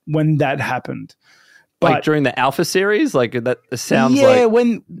from it when that happened. But like during the Alpha series, like that sounds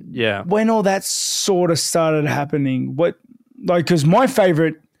when all that sort of started happening. Because my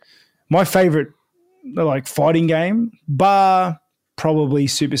favorite like fighting game, bar probably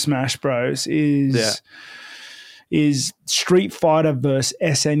Super Smash Bros, is Street Fighter vs.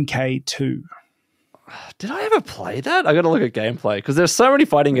 SNK 2. Did I ever play that? I got to look at gameplay because there's so many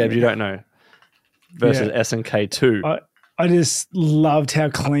fighting games you don't know versus SNK 2. I just loved how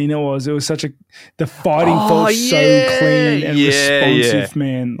clean it was. It was the fighting felt so clean and responsive,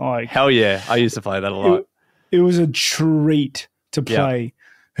 man. Like hell yeah, I used to play that a lot. It was a treat to play.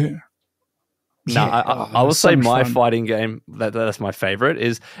 I will say my fighting game that's my favorite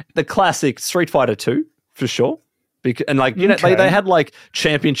is the classic Street Fighter 2 for sure. And like they had like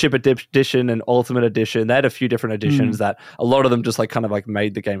Championship Edition and Ultimate Edition. They had a few different editions that a lot of them just like kind of like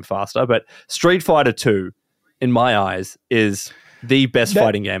made the game faster. But Street Fighter 2, in my eyes, is the best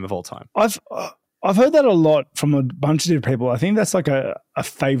fighting game of all time. I've heard that a lot from a bunch of different people. I think that's like a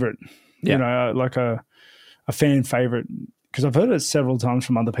favorite, you know, like a fan favorite, because I've heard it several times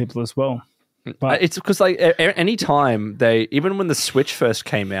from other people as well. But it's because like any time even when the Switch first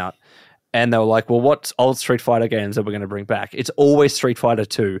came out and they were like, well, what old Street Fighter games are we going to bring back? It's always Street Fighter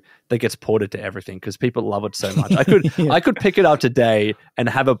 2 that gets ported to everything because people love it so much. I could pick it up today and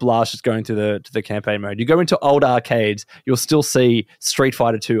have a blast just going to the campaign mode. You go into old arcades, you'll still see Street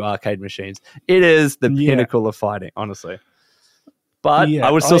Fighter 2 arcade machines. It is the pinnacle of fighting, honestly. But I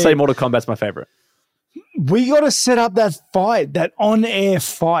would still say Mortal Kombat's my favorite. We got to set up that fight, that on-air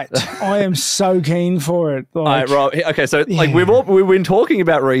fight. I am so keen for it. All right, Rob. Okay, so like we've been talking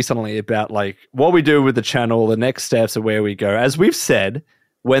about recently about like what we do with the channel, the next steps of where we go. As we've said,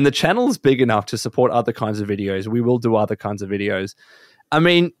 when the channel is big enough to support other kinds of videos, we will do other kinds of videos. I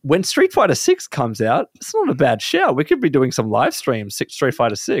mean, when Street Fighter 6 comes out, it's not a bad shout. We could be doing some live streams, Street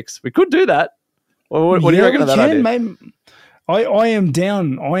Fighter 6. We could do that. What do you reckon of that idea? Maybe. I am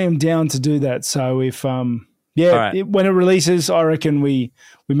down. I am down to do that. So if when it releases, I reckon we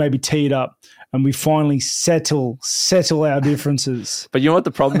maybe tee it up and we finally settle our differences. But you know what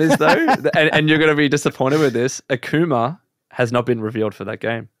the problem is though, and you're going to be disappointed with this. Akuma has not been revealed for that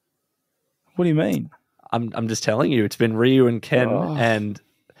game. What do you mean? I'm just telling you. It's been Ryu and Ken, and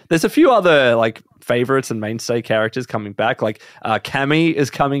there's a few other like favorites and mainstay characters coming back. Like Cammy is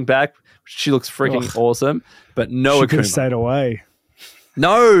coming back. She looks freaking awesome, but no Akuma. She could have stayed away.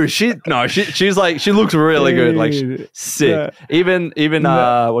 No, she's like, she looks really good. Like sick. Yeah. Even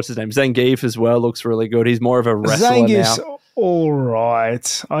what's his name? Zangief as well looks really good. He's more of a wrestler Zangief's now. All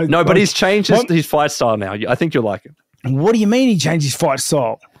right. But he's changed his fight style now. I think you'll like it. What do you mean he changed his fight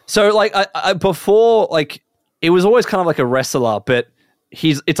style? So like I before, like it was always kind of like a wrestler, but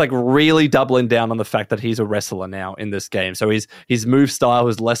it's like really doubling down on the fact that he's a wrestler now in this game. So his move style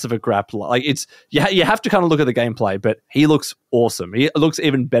is less of a grappler. Like it's you have to kind of look at the gameplay, but he looks awesome. He looks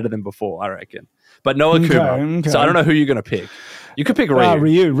even better than before, I reckon. But no Akuma. Okay. So I don't know who you're going to pick. You could pick Ryu.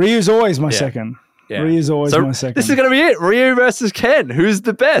 Ryu. Ryu's always my second. Yeah. Ryu's always my second. This is going to be it. Ryu versus Ken. Who's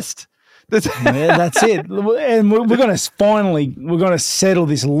the best? Yeah, that's it. And we're going to settle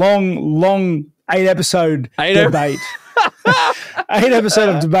this long 8-episode debate. 8 episode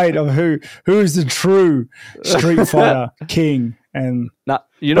of debate of who is the true Street Fighter king, and no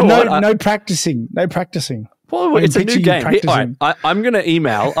practicing. Well, it's a new game. All right, I'm going to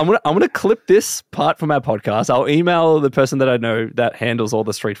email. I'm going to clip this part from our podcast. I'll email the person that I know that handles all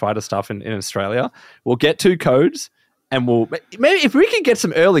the Street Fighter stuff in Australia. We'll get 2 codes, and maybe if we can get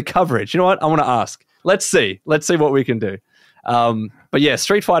some early coverage. You know what? I want to ask. Let's see what we can do. But yeah,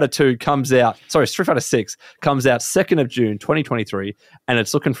 Street Fighter 6 comes out 2nd of June 2023, and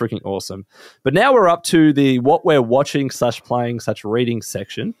it's looking freaking awesome. But now we're up to the what we're watching / playing / reading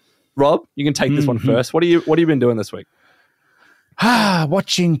section. Rob, you can take this one first. What have you been doing this week?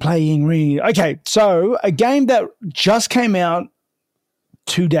 Watching, playing, reading. Okay, so a game that just came out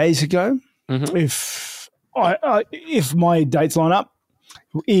 2 days ago, if my dates line up,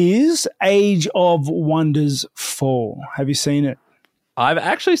 is Age of Wonders 4. Have you seen it? I've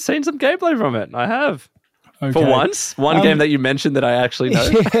actually seen some gameplay from it. I have. Okay. For once, one game that you mentioned that I actually know.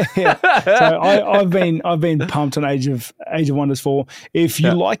 Yeah. So I've been pumped on Age of Wonders 4. If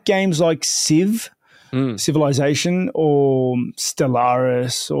you like games like Civilization or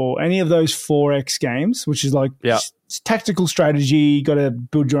Stellaris or any of those 4X games, which is like tactical strategy, you got to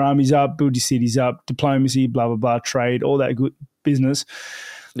build your armies up, build your cities up, diplomacy, blah blah blah, trade, all that good business.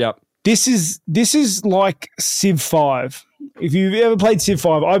 Yeah. This is like Civ 5. If you've ever played Civ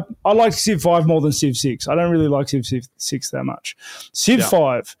 5, I like Civ 5 more than Civ 6. I don't really like Civ 6 that much. Civ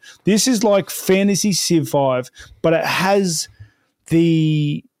 5, this is like fantasy Civ 5, but it has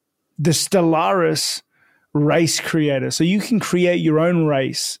the Stellaris race creator. So you can create your own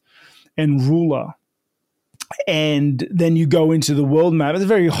race and ruler. And then you go into the world map. It's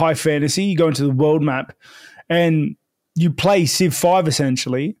very high fantasy. You go into the world map and you play Civ 5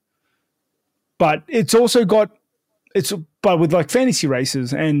 essentially. But it's also got but with like fantasy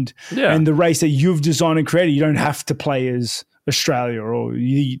races and the race that you've designed and created, you don't have to play as Australia or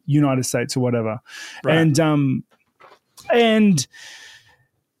the United States or whatever. Right. And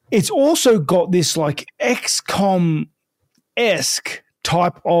it's also got this like XCOM-esque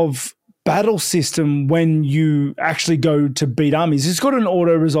type of battle system when you actually go to beat armies. It's got an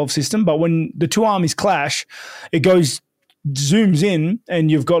auto-resolve system, but when the two armies clash, it zooms in and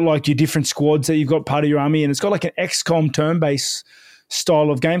you've got like your different squads that you've got part of your army, and it's got like an XCOM turn-based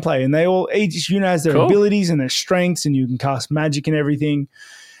style of gameplay, and each unit has their abilities and their strengths, and you can cast magic and everything.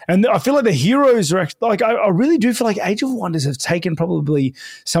 And I feel like the heroes are like, I really do feel like Age of Wonders have taken probably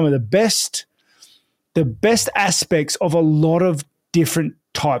some of the best aspects of a lot of different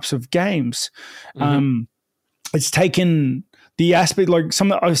types of games. It's taken the aspect, like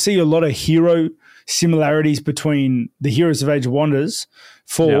I see a lot of hero similarities between the heroes of Age of Wonders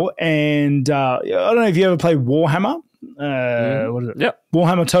 4 and I don't know if you ever played Warhammer. What is it? Yep.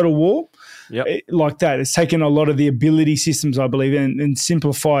 Warhammer Total War. Yep. Like that. It's taken a lot of the ability systems, I believe, and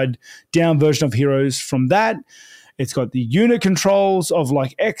simplified down version of heroes from that. It's got the unit controls of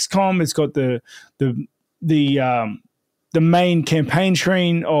like XCOM. It's got the main campaign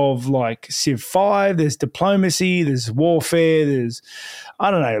screen of like Civ 5. There's diplomacy. There's warfare. There's, I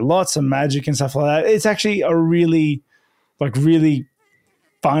don't know, lots of magic and stuff like that. It's actually a really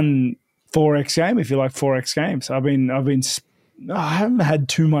fun 4X game if you like 4X games. I haven't had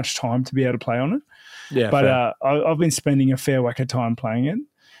too much time to be able to play on it. Yeah, but I've been spending a fair whack of time playing it.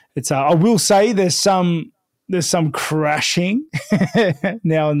 It's I will say there's some crashing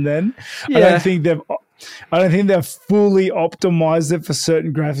now and then. Yeah. I don't think they've fully optimized it for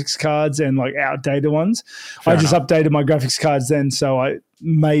certain graphics cards and like outdated ones. Fair enough. Updated my graphics cards then, so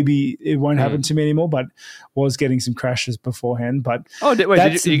maybe it won't happen to me anymore, but was getting some crashes beforehand. But did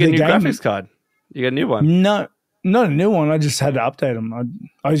you get a new graphics card? You got a new one? No, not a new one. I just had to update them.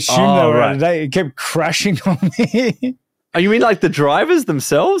 I assumed they were out of date. It kept crashing on me. Oh, you mean like the drivers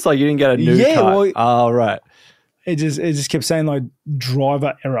themselves? Like you didn't get a new card? Well, right. It just kept saying like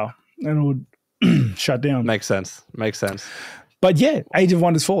driver error, and it would shut down. Makes sense. But yeah, Age of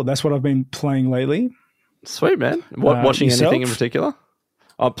Wonders 4. That's what I've been playing lately. Sweet, man. Watching yourself? Anything in particular?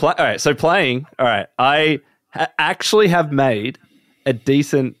 All right. So playing. All right. I actually have made a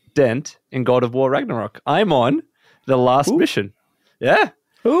decent dent in God of War Ragnarok. I'm on the last mission. Yeah.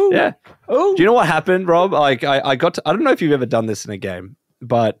 Ooh. Yeah. Ooh. Do you know what happened, Rob? Like I don't know if you've ever done this in a game,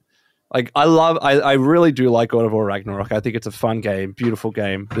 but like I really do like God of War Ragnarok. I think it's a fun game, beautiful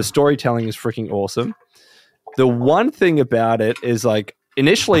game. The storytelling is freaking awesome. The one thing about it is like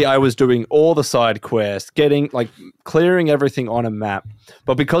initially I was doing all the side quests, clearing everything on a map.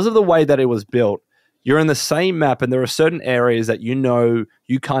 But because of the way that it was built, you're in the same map and there are certain areas that you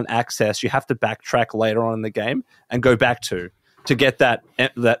can't access. You have to backtrack later on in the game and go back to get that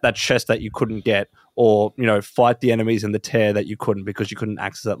chest that you couldn't get, or fight the enemies in the tear that you couldn't because you couldn't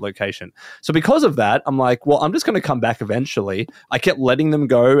access that location. So because of that, I'm like, well, I'm just going to come back eventually. I kept letting them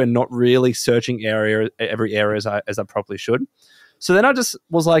go and not really searching every area as I probably should. So then I just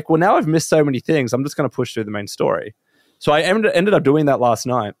was like, well, now I've missed so many things. I'm just going to push through the main story. So I ended up doing that last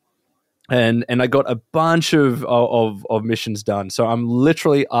night. And I got a bunch of missions done. So I'm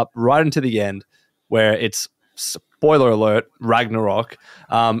literally up right into the end where it's spoiler alert, Ragnarok.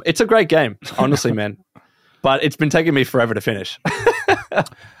 It's a great game, honestly, man. But it's been taking me forever to finish.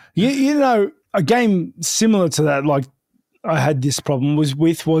 You know, a game similar to that, like I had this problem was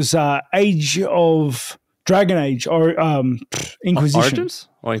Dragon Age or Inquisition. Origins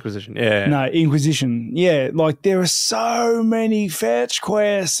or Inquisition? Yeah. No, Inquisition. Yeah, like there are so many fetch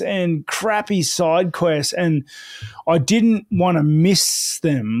quests and crappy side quests, and I didn't want to miss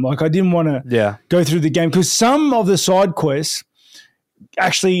them. Like I didn't want to go through the game because some of the side quests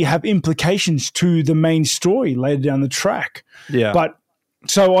actually have implications to the main story later down the track. Yeah. But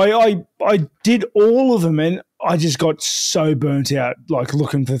so I did all of them, and I just got so burnt out, like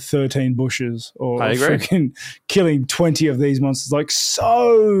looking for 13 bushes or freaking killing 20 of these monsters, like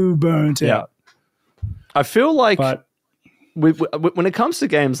so burnt out. I feel like when it comes to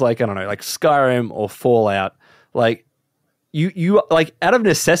games like, I don't know, like Skyrim or Fallout, like you like out of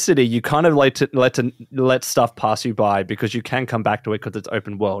necessity, you kind of let stuff pass you by because you can come back to it because it's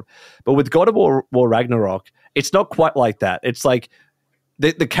open world. But with God of War Ragnarok, it's not quite like that. It's like,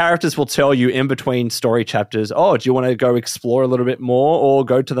 the characters will tell you in between story chapters, oh, do you want to go explore a little bit more or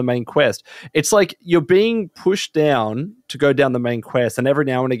go to the main quest? It's like you're being pushed down to go down the main quest, and every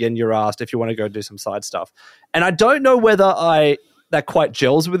now and again you're asked if you want to go do some side stuff. And I don't know whether that quite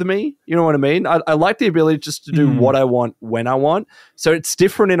gels with me. You know what I mean? I like the ability just to do what I want when I want. So it's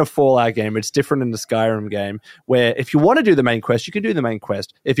different in a Fallout game. It's different in the Skyrim game, where if you want to do the main quest, you can do the main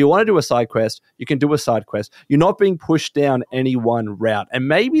quest. If you want to do a side quest, you can do a side quest. You're not being pushed down any one route. And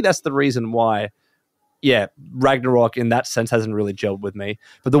maybe that's the reason why, Ragnarok in that sense hasn't really gelled with me.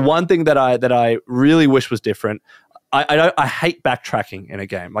 But the one thing that I really wish was different, I hate backtracking in a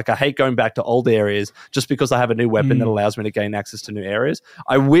game. Like I hate going back to old areas just because I have a new weapon that allows me to gain access to new areas.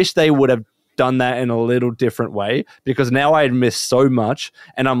 I wish they would have done that in a little different way, because now I had missed so much,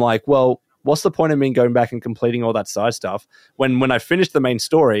 and I'm like, well, what's the point of me going back and completing all that side stuff when I finish the main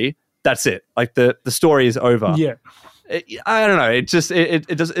story? That's it. Like the story is over. Yeah. I don't know. It just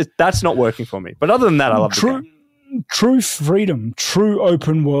that's not working for me. But other than that, I love the game. True freedom, true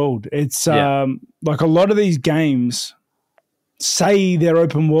open world. It's like a lot of these games say they're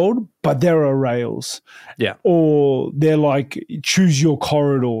open world, but there are rails. Yeah. Or they're like choose your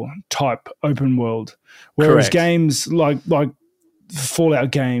corridor type open world. Whereas games like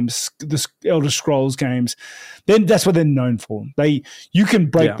Fallout games, the Elder Scrolls games, then that's what they're known for. You can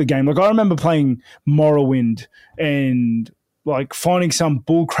break the game. Like I remember playing Morrowind and like finding some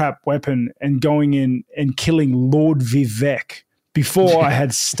bullcrap weapon and going in and killing Lord Vivek before I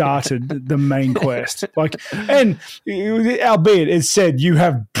had started the main quest. Like, and albeit it said you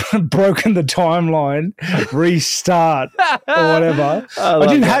have broken the timeline, restart or whatever.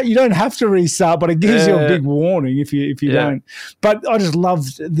 You don't have to restart, but it gives you a big warning if you don't. But I just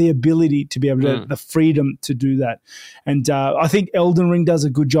loved the ability to be able to the freedom to do that, and I think Elden Ring does a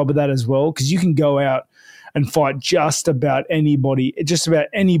good job of that as well, because you can go out and fight just about anybody, just about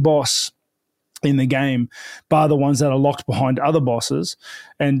any boss in the game, bar the ones that are locked behind other bosses,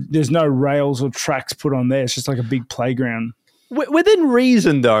 and there's no rails or tracks put on there. It's just like a big playground. Within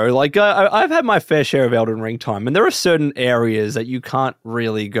reason, though, like I've had my fair share of Elden Ring time, and there are certain areas that you can't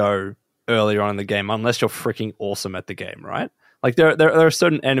really go earlier on in the game unless you're freaking awesome at the game, right? Like there are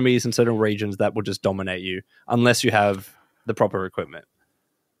certain enemies in certain regions that will just dominate you unless you have the proper equipment.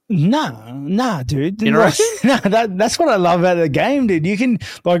 Nah, dude. You know that's what I love about the game, dude. You can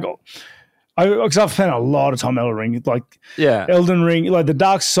because I've spent a lot of time Elden Ring. Elden Ring, like the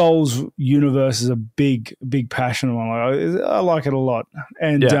Dark Souls universe is a big passion of mine. I like it a lot,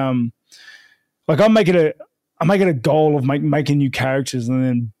 and I make it a goal of making new characters and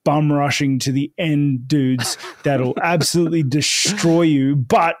then bum rushing to the end dudes that'll absolutely destroy you,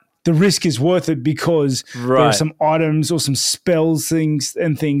 but the risk is worth it because there are some items or some spells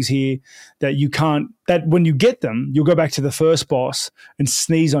things here that you can't, that when you get them, you'll go back to the first boss and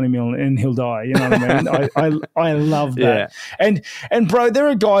sneeze on him and he'll die. You know what I mean? I love that. Yeah. And bro, there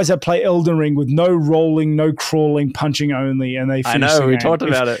are guys that play Elden Ring with no rolling, no crawling, punching only, and they finish. I know, we talked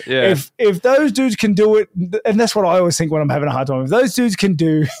about it. Yeah. If those dudes can do it, and that's what I always think when I'm having a hard time, if those dudes can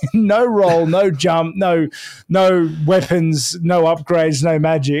do no roll, no jump, no weapons, no upgrades, no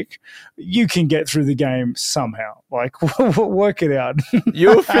magic, you can get through the game somehow. Like, work it out.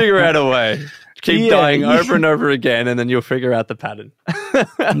 You'll figure out a way. Keep dying over and over again, and then you'll figure out the pattern.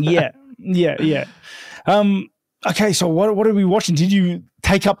 Yeah. Okay, so what are we watching? Did you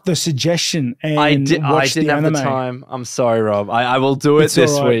take up the suggestion and watch the anime? Have the time. I'm sorry, Rob. I will do it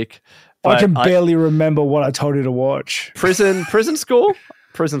this week. I can barely remember what I told you to watch. Prison School?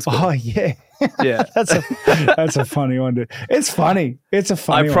 Prison School. Oh yeah, Yeah. that's a funny one, dude. It's funny. It's a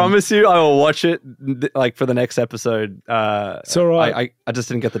funny one. I promise you, I will watch it like for the next episode. It's all right. I just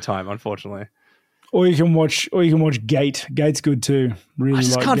didn't get the time, unfortunately. Or you can watch Gate. Gate's good too. Really, I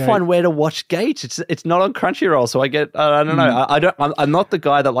just can't find where to watch Gate. It's not on Crunchyroll, so I get I don't know. I'm not the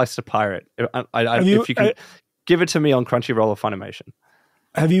guy that likes to pirate. If you can give it to me on Crunchyroll or Funimation.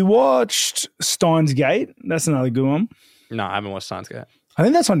 Have you watched Steins Gate? That's another good one. No, I haven't watched Steins Gate. I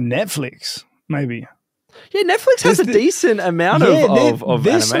think that's on Netflix, maybe. Yeah, Netflix has a decent amount of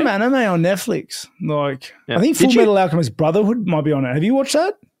there's anime. some anime on Netflix. Like I think Full Metal Alchemist Brotherhood might be on it. Have you watched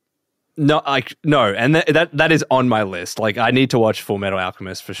that? No, and that is on my list. Like, I need to watch Full Metal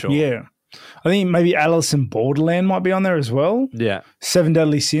Alchemist for sure. Yeah. I think maybe Alice in Borderland might be on there as well. Yeah. Seven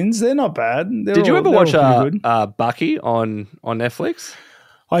Deadly Sins, they're not bad. Did you ever watch Bucky on Netflix?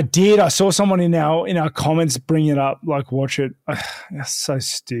 I did. I saw someone in our comments bring it up, like, watch it. That's so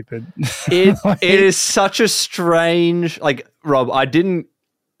stupid. It is such a strange, like, Rob, I didn't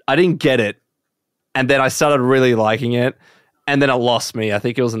get it. And then I started really liking it. And then it lost me. I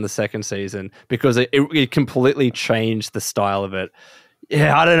think it was in the second season because it completely changed the style of it.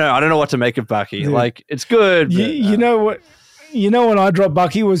 Yeah, I don't know. I don't know what to make of Bucky. Yeah. Like, it's good. But, you know what? You know when I dropped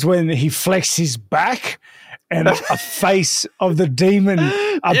Bucky was when he flexed his back and a face of the demon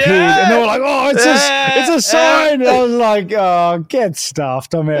appeared. Yeah. And they were like, oh, it's a sign. And I was like, oh, get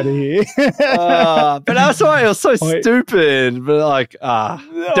stuffed. I'm out of here. But that's why it was so stupid. But like,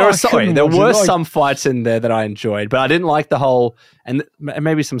 there were some fights in there that I enjoyed, but I didn't like the whole, and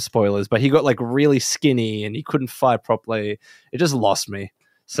maybe some spoilers, but he got like really skinny and he couldn't fight properly. It just lost me.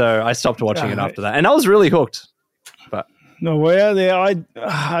 So I stopped watching it after that. And I was really hooked. But no, well,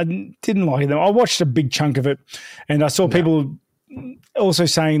 I didn't like them. I watched a big chunk of it, and I saw people also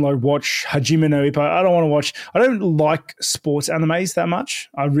saying, like, watch Hajime no Ippo. I don't want to watch. I don't like sports animes that much.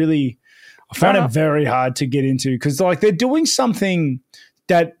 I found it very hard to get into because, like, they're doing something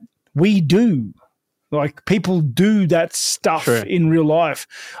that we do. Like, people do that stuff in real life.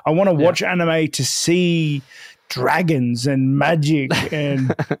 I want to watch anime to see dragons and magic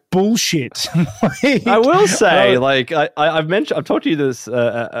and bullshit. I will say, like, I've talked to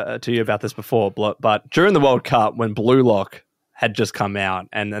you about this before, but during the World Cup when Blue Lock had just come out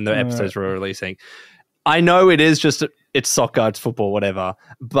and the episodes were releasing, I know it's soccer, it's football, whatever,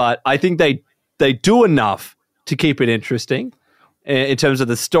 but I think they do enough to keep it interesting in terms of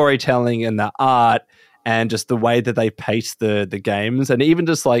the storytelling and the art and just the way that they pace the games. And even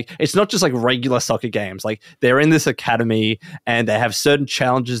just like, it's not just like regular soccer games. Like, they're in this academy and they have certain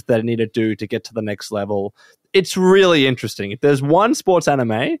challenges that they need to do to get to the next level. It's really interesting. If there's one sports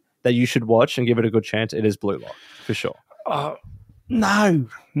anime that you should watch and give it a good chance, it is Blue Lock, for sure. No.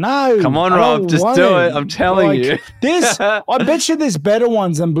 Come on, Rob, just do it. I'm telling you. I bet you there's better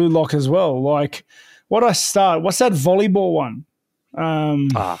ones than Blue Lock as well. Like, what's that volleyball one?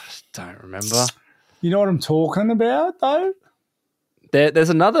 I don't remember. You know what I'm talking about, though?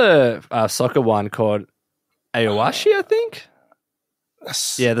 There's another soccer one called Aowashi, I think.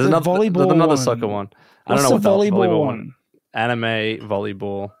 Yeah, there's another soccer one. I don't know what the volleyball one. Anime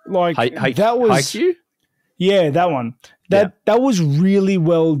volleyball. Like that was Haikyuu? Yeah, that one. That was really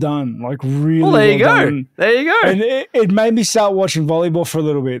well done. Like, really well there you go. Done. There you go. And it made me start watching volleyball for a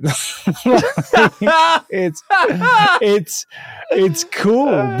little bit. It's cool.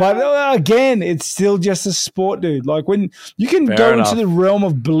 But again, it's still just a sport, dude. Like, when you can go into the realm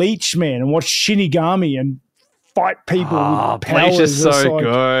of Bleach, man, and watch Shinigami and fight people with powers. Bleach is so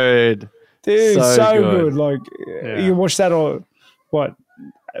good. Dude, so good. Like, you watch that or what?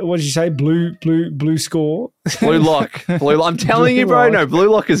 What did you say? Blue score? Blue Lock. I'm telling you, bro. No, Blue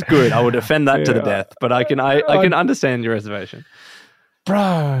Lock is good. I would defend that to the death, but I can understand your reservation,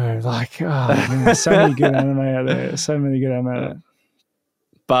 bro. Like, man, so many good anime out there. So many good anime out there.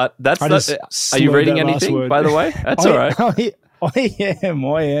 But are you reading anything, by the way? That's all right. I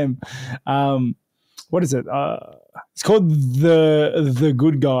am. What is it? It's called The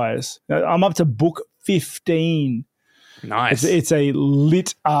Good Guys. I'm up to book 15. Nice. It's a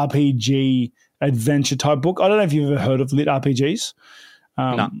lit RPG adventure type book. I don't know if you've ever heard of lit RPGs.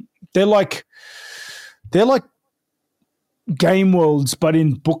 No. They're like game worlds, but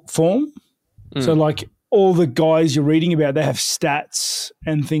in book form. So, like, all the guys you're reading about, they have stats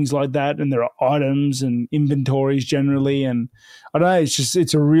and things like that, and there are items and inventories generally. And I don't know,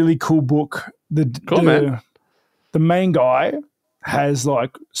 it's a really cool book. Man. The main guy has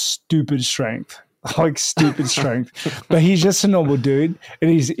like stupid strength. But he's just a normal dude, and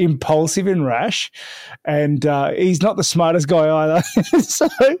he's impulsive and rash, and he's not the smartest guy either. So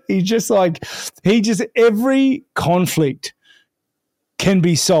every conflict can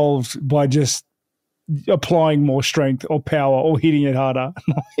be solved by just applying more strength or power or hitting it harder.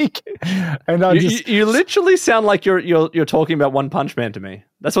 And you literally sound like you're talking about One Punch Man to me.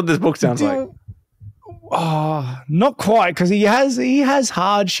 That's what this book sounds like. Not quite, because he has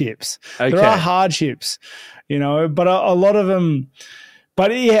hardships. Okay. There are hardships, but a lot of them.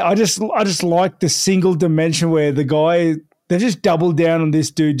 But yeah, I just like the single dimension where the guy, they just doubled down on this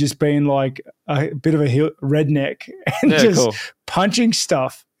dude just being like a bit of a redneck and punching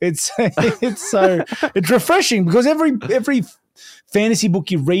stuff. It's refreshing, because every fantasy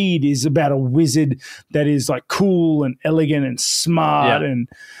book you read is about a wizard that is like cool and elegant and smart, and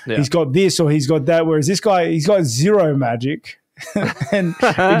he's got this or he's got that. Whereas this guy, he's got zero magic, and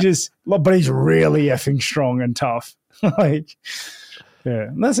but he's really effing strong and tough. That's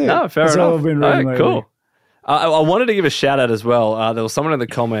it. No, fair that's enough. All I've been reading lately. Cool. I wanted to give a shout out as well. There was someone in the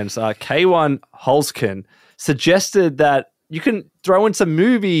comments, K1 Holskin, suggested that you can throw in some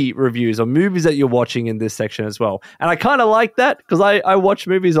movie reviews or movies that you're watching in this section as well. And I kind of like that, because I watch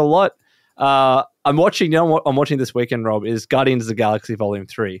movies a lot. I'm watching this weekend, Rob, is Guardians of the Galaxy Volume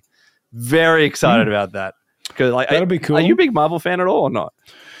 3. Very excited about that. Because that'll be cool. Are you a big Marvel fan at all or not?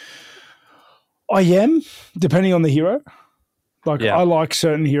 I am, depending on the hero. I like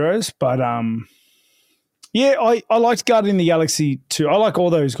certain heroes, but I liked Guardians of the Galaxy too. I like all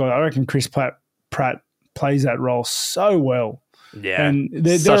those guys. I reckon Chris Pratt plays that role so well. Yeah, and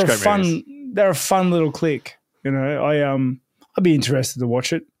they're a fun little clique. I'd be interested to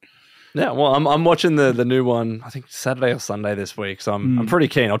watch it. Yeah, well, I'm watching the new one, I think Saturday or Sunday this week, so I'm pretty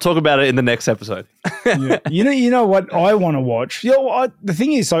keen. I'll talk about it in the next episode. Yeah. You know what I want to watch? The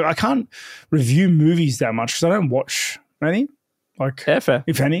thing is, I can't review movies that much because I don't watch any. Fair.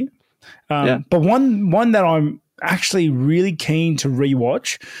 If any. But one that I'm actually really keen to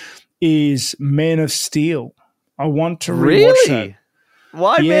rewatch is Man of Steel. I want to rewatch that.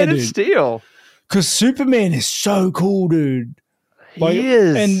 Why Man of Steel? Because Superman is so cool, dude. He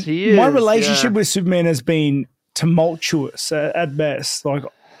is. My relationship with Superman has been tumultuous at best.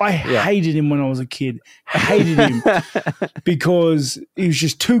 I hated him when I was a kid. Hated him because he was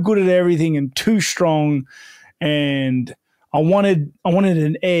just too good at everything and too strong. And I wanted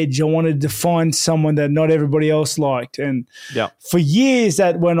an edge. I wanted to find someone that not everybody else liked. And for years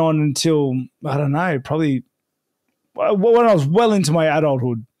that went on until, I don't know, probably when I was well into my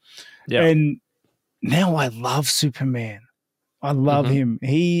adulthood. Yeah. And now I love Superman. I love him.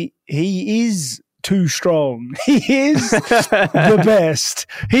 He is too strong. He is the best.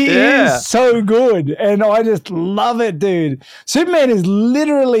 He is so good. And I just love it, dude. Superman is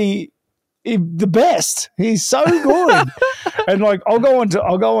literally the best. He's so good. And I'll go into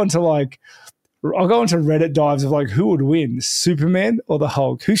Reddit dives of who would win, Superman or the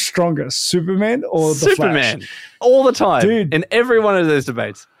Hulk? Who's stronger, Superman or the Superman? Flash? All the time, dude. In every one of those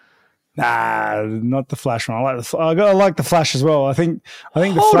debates. Nah, not the Flash one. I like the Flash as well. I think the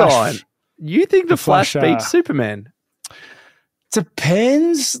Flash. Hold on. You think the Flash beats Superman?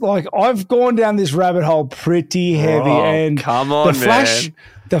 Depends. I've gone down this rabbit hole pretty heavy, and come on, man.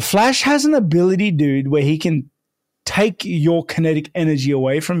 The Flash has an ability, dude, where he can take your kinetic energy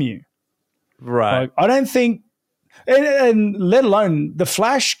away from you. Right. I don't think, and let alone the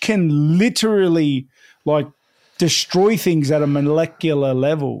Flash can literally destroy things at a molecular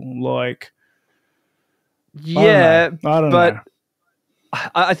level. I don't know. Know.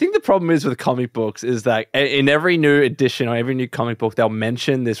 I think the problem is with comic books is that in every new edition or every new comic book, they'll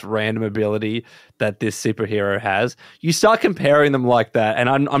mention this random ability that this superhero has. You start comparing them like that, and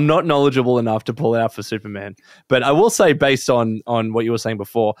I'm not knowledgeable enough to pull it out for Superman. But I will say, based on what you were saying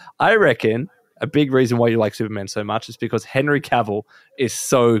before, I reckon a big reason why you like Superman so much is because Henry Cavill is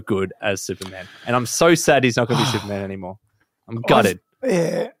so good as Superman. And I'm so sad he's not going to be Superman anymore. I'm gutted.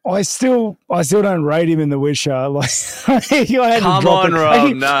 I still don't rate him in The Witcher. Come on,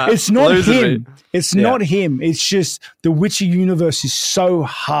 Rob. Nah, it's not him. It's not him. It's just the Witcher universe is so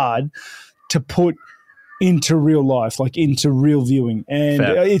hard to put into real life, into real viewing. And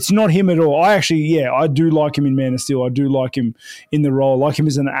it's not him at all. I do like him in Man of Steel. I do like him in the role. I like him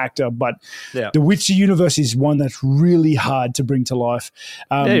as an actor. But the Witcher universe is one that's really hard to bring to life.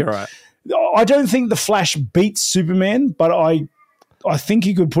 You're right. I don't think the Flash beats Superman, but I think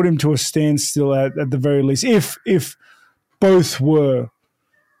you could put him to a standstill at the very least if both were,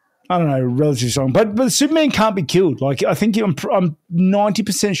 I don't know, relatively strong. But Superman can't be killed. I think I'm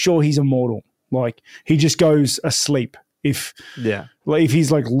 90% sure he's immortal. He just goes asleep if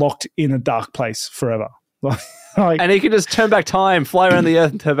he's locked in a dark place forever. And he can just turn back time, fly around the earth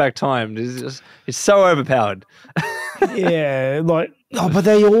and turn back time. It's so overpowered. But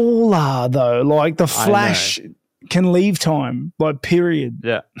they all are though. The Flash. can leave time, like period.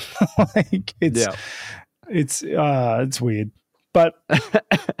 Yeah. Like it's weird. But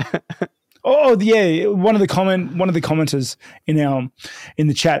oh yeah, one of the commenters in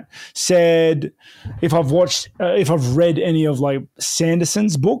the chat said if I've read any of like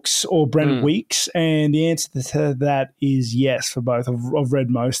Sanderson's books or Brent Weeks, and the answer to that is yes for both. I've read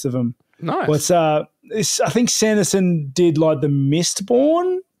most of them. Nice. But I think Sanderson did like the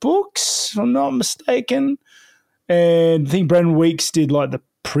Mistborn books, if I'm not mistaken, and I think Brent Weeks did like the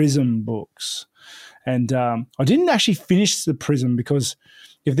Prism books. And I didn't actually finish the Prism because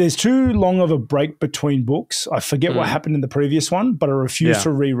if there's too long of a break between books, I forget what happened in the previous one, but I refuse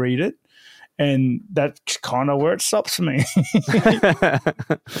to reread it. And that's kind of where it stops for me.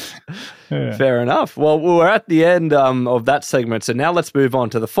 Fair enough. Well, we're at the end of that segment. So now let's move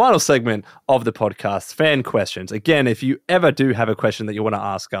on to the final segment of the podcast, fan questions. Again, if you ever do have a question that you want to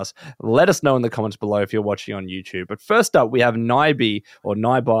ask us, let us know in the comments below if you're watching on YouTube. But first up, we have Naibi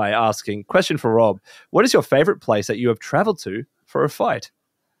asking, question for Rob. What is your favorite place that you have traveled to for a fight?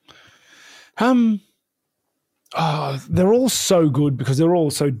 They're all so good because they're all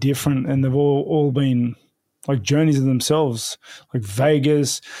so different, and they've all been like journeys of themselves. Like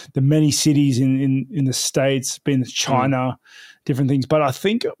Vegas, the many cities in the States, been to China, different things. But I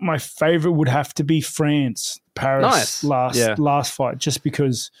think my favorite would have to be France, Paris. Last fight, just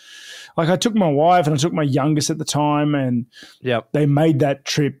because like I took my wife and I took my youngest at the time, and they made that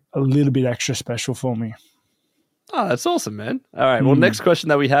trip a little bit extra special for me. Oh, that's awesome, man. All right. Well, next question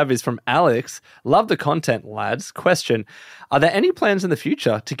that we have is from Alex. Love the content, lads. Question, are there any plans in the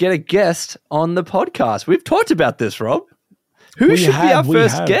future to get a guest on the podcast? We've talked about this, Rob. Who should be our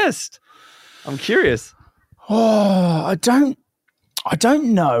first guest? I'm curious. Oh, I don't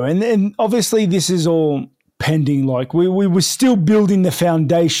know. And obviously this is all pending. Like we were still building the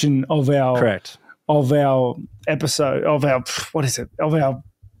foundation of our episode, of our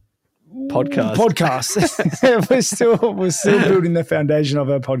podcast. we're still building the foundation of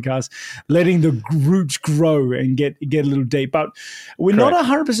our podcast, letting the roots grow and get a little deep. But we're not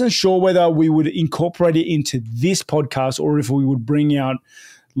 100% sure whether we would incorporate it into this podcast or if we would bring out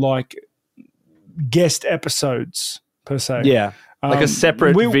like guest episodes per se. Yeah, like a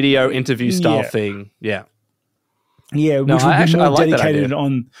separate video interview style thing. Yeah. Yeah, which would be more dedicated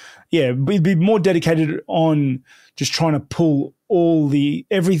on. Yeah, we'd be more dedicated on just trying to pull all the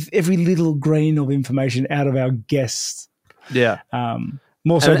every little grain of information out of our guests. Yeah.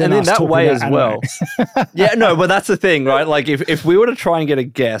 More so than in that way as anime. well. Yeah, no, but that's the thing, right? Like if we were to try and get a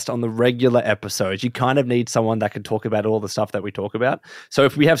guest on the regular episodes, you kind of need someone that can talk about all the stuff that we talk about. So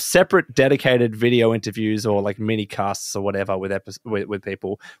if we have separate dedicated video interviews or like mini casts or whatever with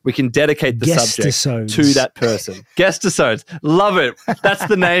people, we can dedicate the subject to that person. Guest-isodes. Love it. That's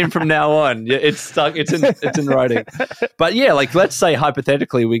the name from now on. It's stuck. It's in writing. But yeah, like let's say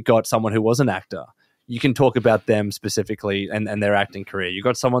hypothetically we got someone who was an actor. You can talk about them specifically and their acting career. You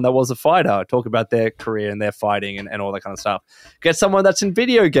got someone that was a fighter, talk about their career and their fighting and all that kind of stuff. Get someone that's in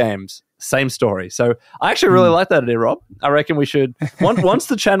video games, same story. So I actually really like that idea, Rob. I reckon we should, once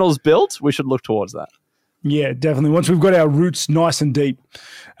the channel's built, we should look towards that. Yeah, definitely. Once we've got our roots nice and deep.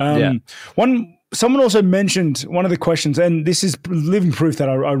 Someone also mentioned one of the questions, and this is living proof that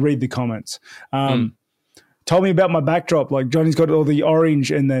I read the comments. Told me about my backdrop. Like Johnny's got all the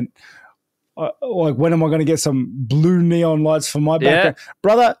orange and then like when am I going to get some blue neon lights for my background?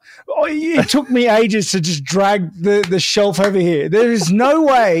 Brother, it took me ages to just drag the shelf over here. There is no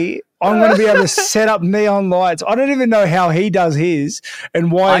way I'm going to be able to set up neon lights. I don't even know how he does his and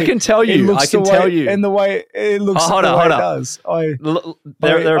why. I can tell you. And the way it looks hold the up, way hold it up. does.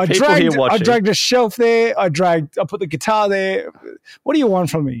 There are people here watching. I dragged a shelf there. I put the guitar there. What do you want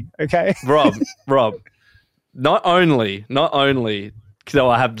from me? Okay. Rob, not only do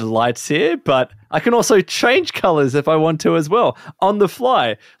I have the lights here, but I can also change colors if I want to as well on the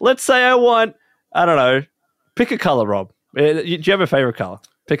fly. Let's say I want, I don't know, pick a color, Rob. Do you have a favorite color?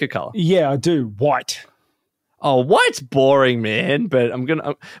 Pick a color. Yeah, I do. White. Oh, white's boring, man. But I'm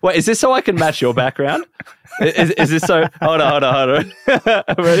gonna. Wait, is this so I can match your background? Is this so? Hold on.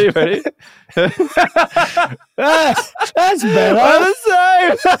 Ready? That's better. I'm the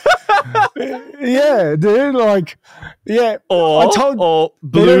same. Yeah, dude. Like, yeah. Or blue.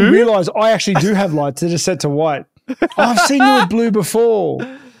 They don't realize I actually do have lights. They're just set to white. I've seen you with blue before.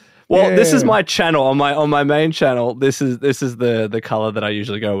 Well, This is my channel on my main channel. This is the color that I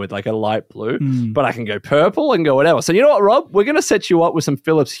usually go with, like a light blue. But I can go purple. I can go whatever. So you know what, Rob? We're gonna set you up with some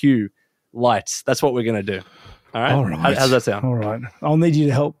Philips Hue lights. That's what we're gonna do. All right. All right. How's that sound? All right. I'll need you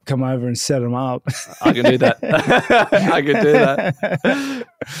to help come over and set them up. I can do that. I can do that.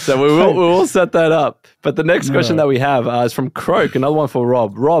 So we will set that up. But the next question that we have is from Croak, another one for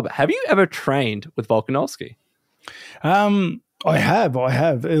Rob. Rob, have you ever trained with Volkanovski? I have.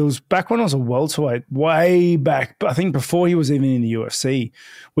 It was back when I was a welterweight, way back. I think before he was even in the UFC.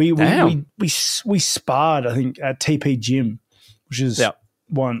 We sparred, I think, at TP Gym, which is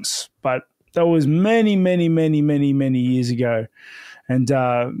once, but that was many years ago. And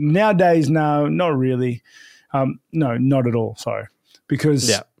nowadays, no, not really. No, not at all. Sorry,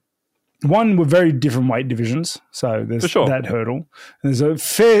 because one, we're very different weight divisions, so there's that hurdle. And there's a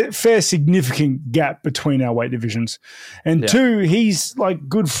fair significant gap between our weight divisions. And two, he's like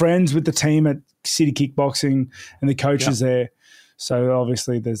good friends with the team at City Kickboxing and the coaches there. So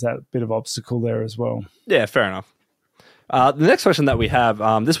obviously there's that bit of obstacle there as well. Yeah, fair enough. The next question that we have,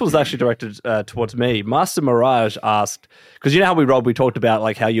 this was actually directed towards me. Master Mirage asked, because you know how we talked about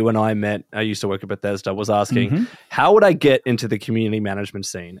like how you and I met, I used to work at Bethesda, was asking, how would I get into the community management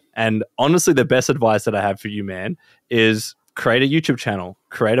scene? And honestly, the best advice that I have for you, man, is create a YouTube channel,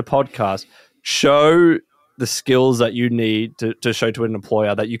 create a podcast, show the skills that you need to show to an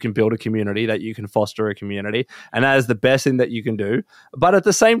employer that you can build a community, that you can foster a community. And that is the best thing that you can do. But at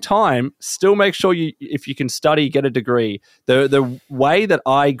the same time, still make sure if you can study, get a degree. The way that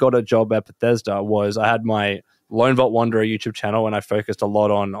I got a job at Bethesda was I had my Lone Vault Wanderer YouTube channel and I focused a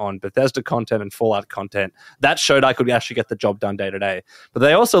lot on Bethesda content and Fallout content. That showed I could actually get the job done day to day. But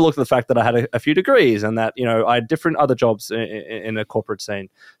they also looked at the fact that I had a few degrees and that, I had different other jobs in a corporate scene.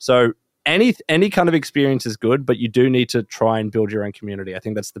 So any kind of experience is good, but you do need to try and build your own community. I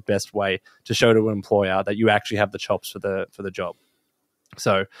think that's the best way to show to an employer that you actually have the chops for the job.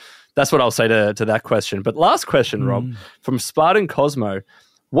 So that's what I'll say to that question. But last question, Rob, from Spartan Cosmo.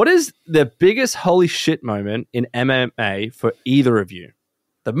 What is the biggest holy shit moment in MMA for either of you?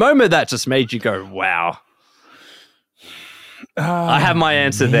 The moment that just made you go, wow. I have my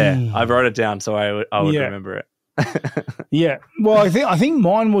answer there. I wrote it down so I would remember it. Yeah. Well, I think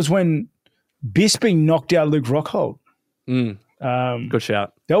mine was when Bisping knocked out Luke Rockhold. Good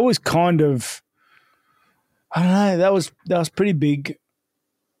shout. That was kind of, I don't know, that was pretty big.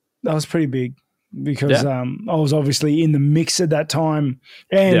 That was pretty big because I was obviously in the mix at that time,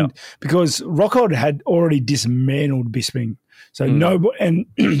 and because Rockhold had already dismantled Bisping. So and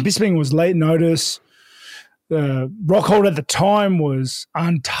Bisping was late notice. Rockhold at the time was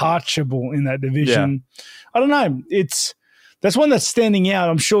untouchable in that division. I don't know. That's one that's standing out.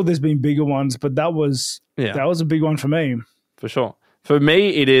 I'm sure there's been bigger ones, but that was a big one for me. For sure. For me,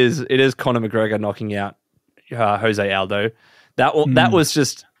 it is Conor McGregor knocking out Jose Aldo. That was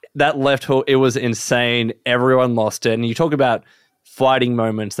just that left hook. It was insane. Everyone lost it. And you talk about fighting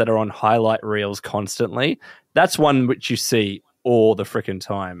moments that are on highlight reels constantly. That's one which you see all the freaking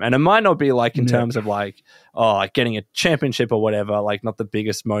time. And it might not be like in terms of like getting a championship or whatever, like not the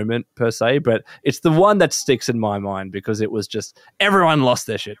biggest moment per se, but it's the one that sticks in my mind because it was just everyone lost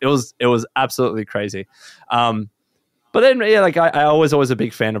their shit. It was absolutely crazy. But then like I was always a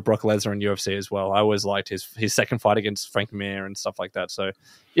big fan of Brock Lesnar in UFC as well. I always liked his second fight against Frank Mir and stuff like that. So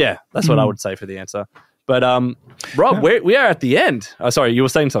yeah, that's what I would say for the answer. But Rob, we are at the end. Oh, sorry, you were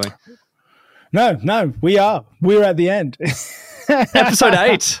saying something. No, we're at the end. Episode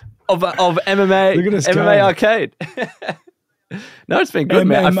 8 of MMA Arcade. No, it's been good,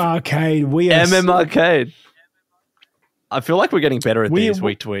 man. MMArcade. MMArcade. I feel like we're getting better at these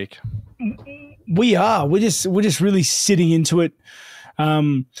week to week. We are. We're just really sitting into it.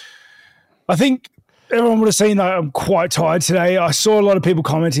 I think everyone would have seen that I'm quite tired today. I saw a lot of people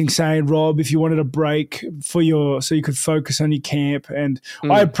commenting saying, Rob, if you wanted a break so you could focus on your camp. And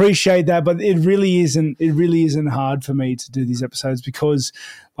I appreciate that, but it really isn't hard for me to do these episodes because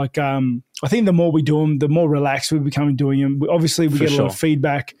like, I think the more we do them, the more relaxed we become doing them. Obviously we get a lot of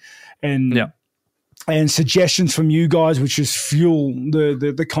feedback and suggestions from you guys, which just fuel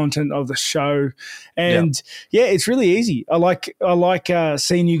the content of the show. And it's really easy. I like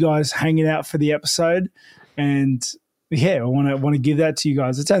seeing you guys hanging out for the episode, and I want to give that to you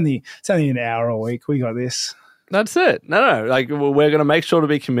guys. It's only an hour a week. We got this. That's it. No. Like we're going to make sure to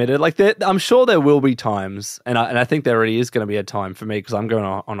be committed. Like I'm sure there will be times, and I think there already is going to be a time for me because I'm going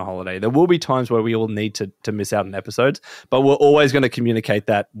on a holiday. There will be times where we will need to miss out on episodes, but we're always going to communicate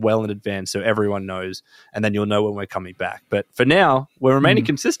that well in advance so everyone knows, and then you'll know when we're coming back. But for now, we're remaining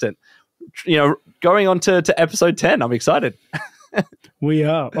consistent. Going on to episode 10. I'm excited. We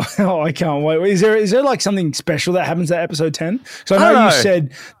are. Oh, I can't wait. Is there like something special that happens at episode 10? So I know you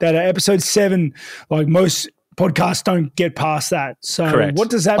said that at episode 7, like most podcasts don't get past that. So correct. What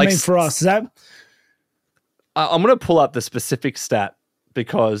does that mean for us? Is that I'm going to pull up the specific stat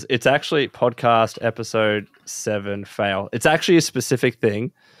because it's actually podcast episode 7 fail. It's actually a specific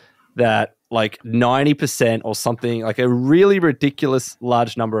thing that like 90% or something, like a really ridiculous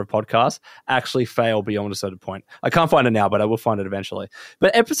large number of podcasts actually fail beyond a certain point. I can't find it now, but I will find it eventually.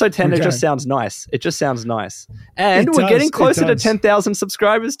 But episode 10, it just sounds nice. It just sounds nice. And we're getting closer to 10,000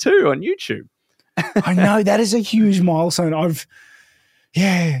 subscribers too on YouTube. I know, that is a huge milestone.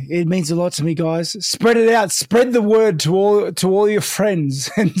 It means a lot to me, guys. Spread it out. Spread the word to all your friends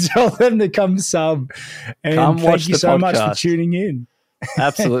and tell them to come sub. And thank you so much for tuning in.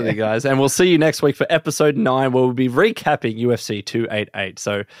 Absolutely, guys. And we'll see you next week for episode 9, where we'll be recapping UFC 288.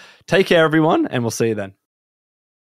 So take care, everyone, and we'll see you then.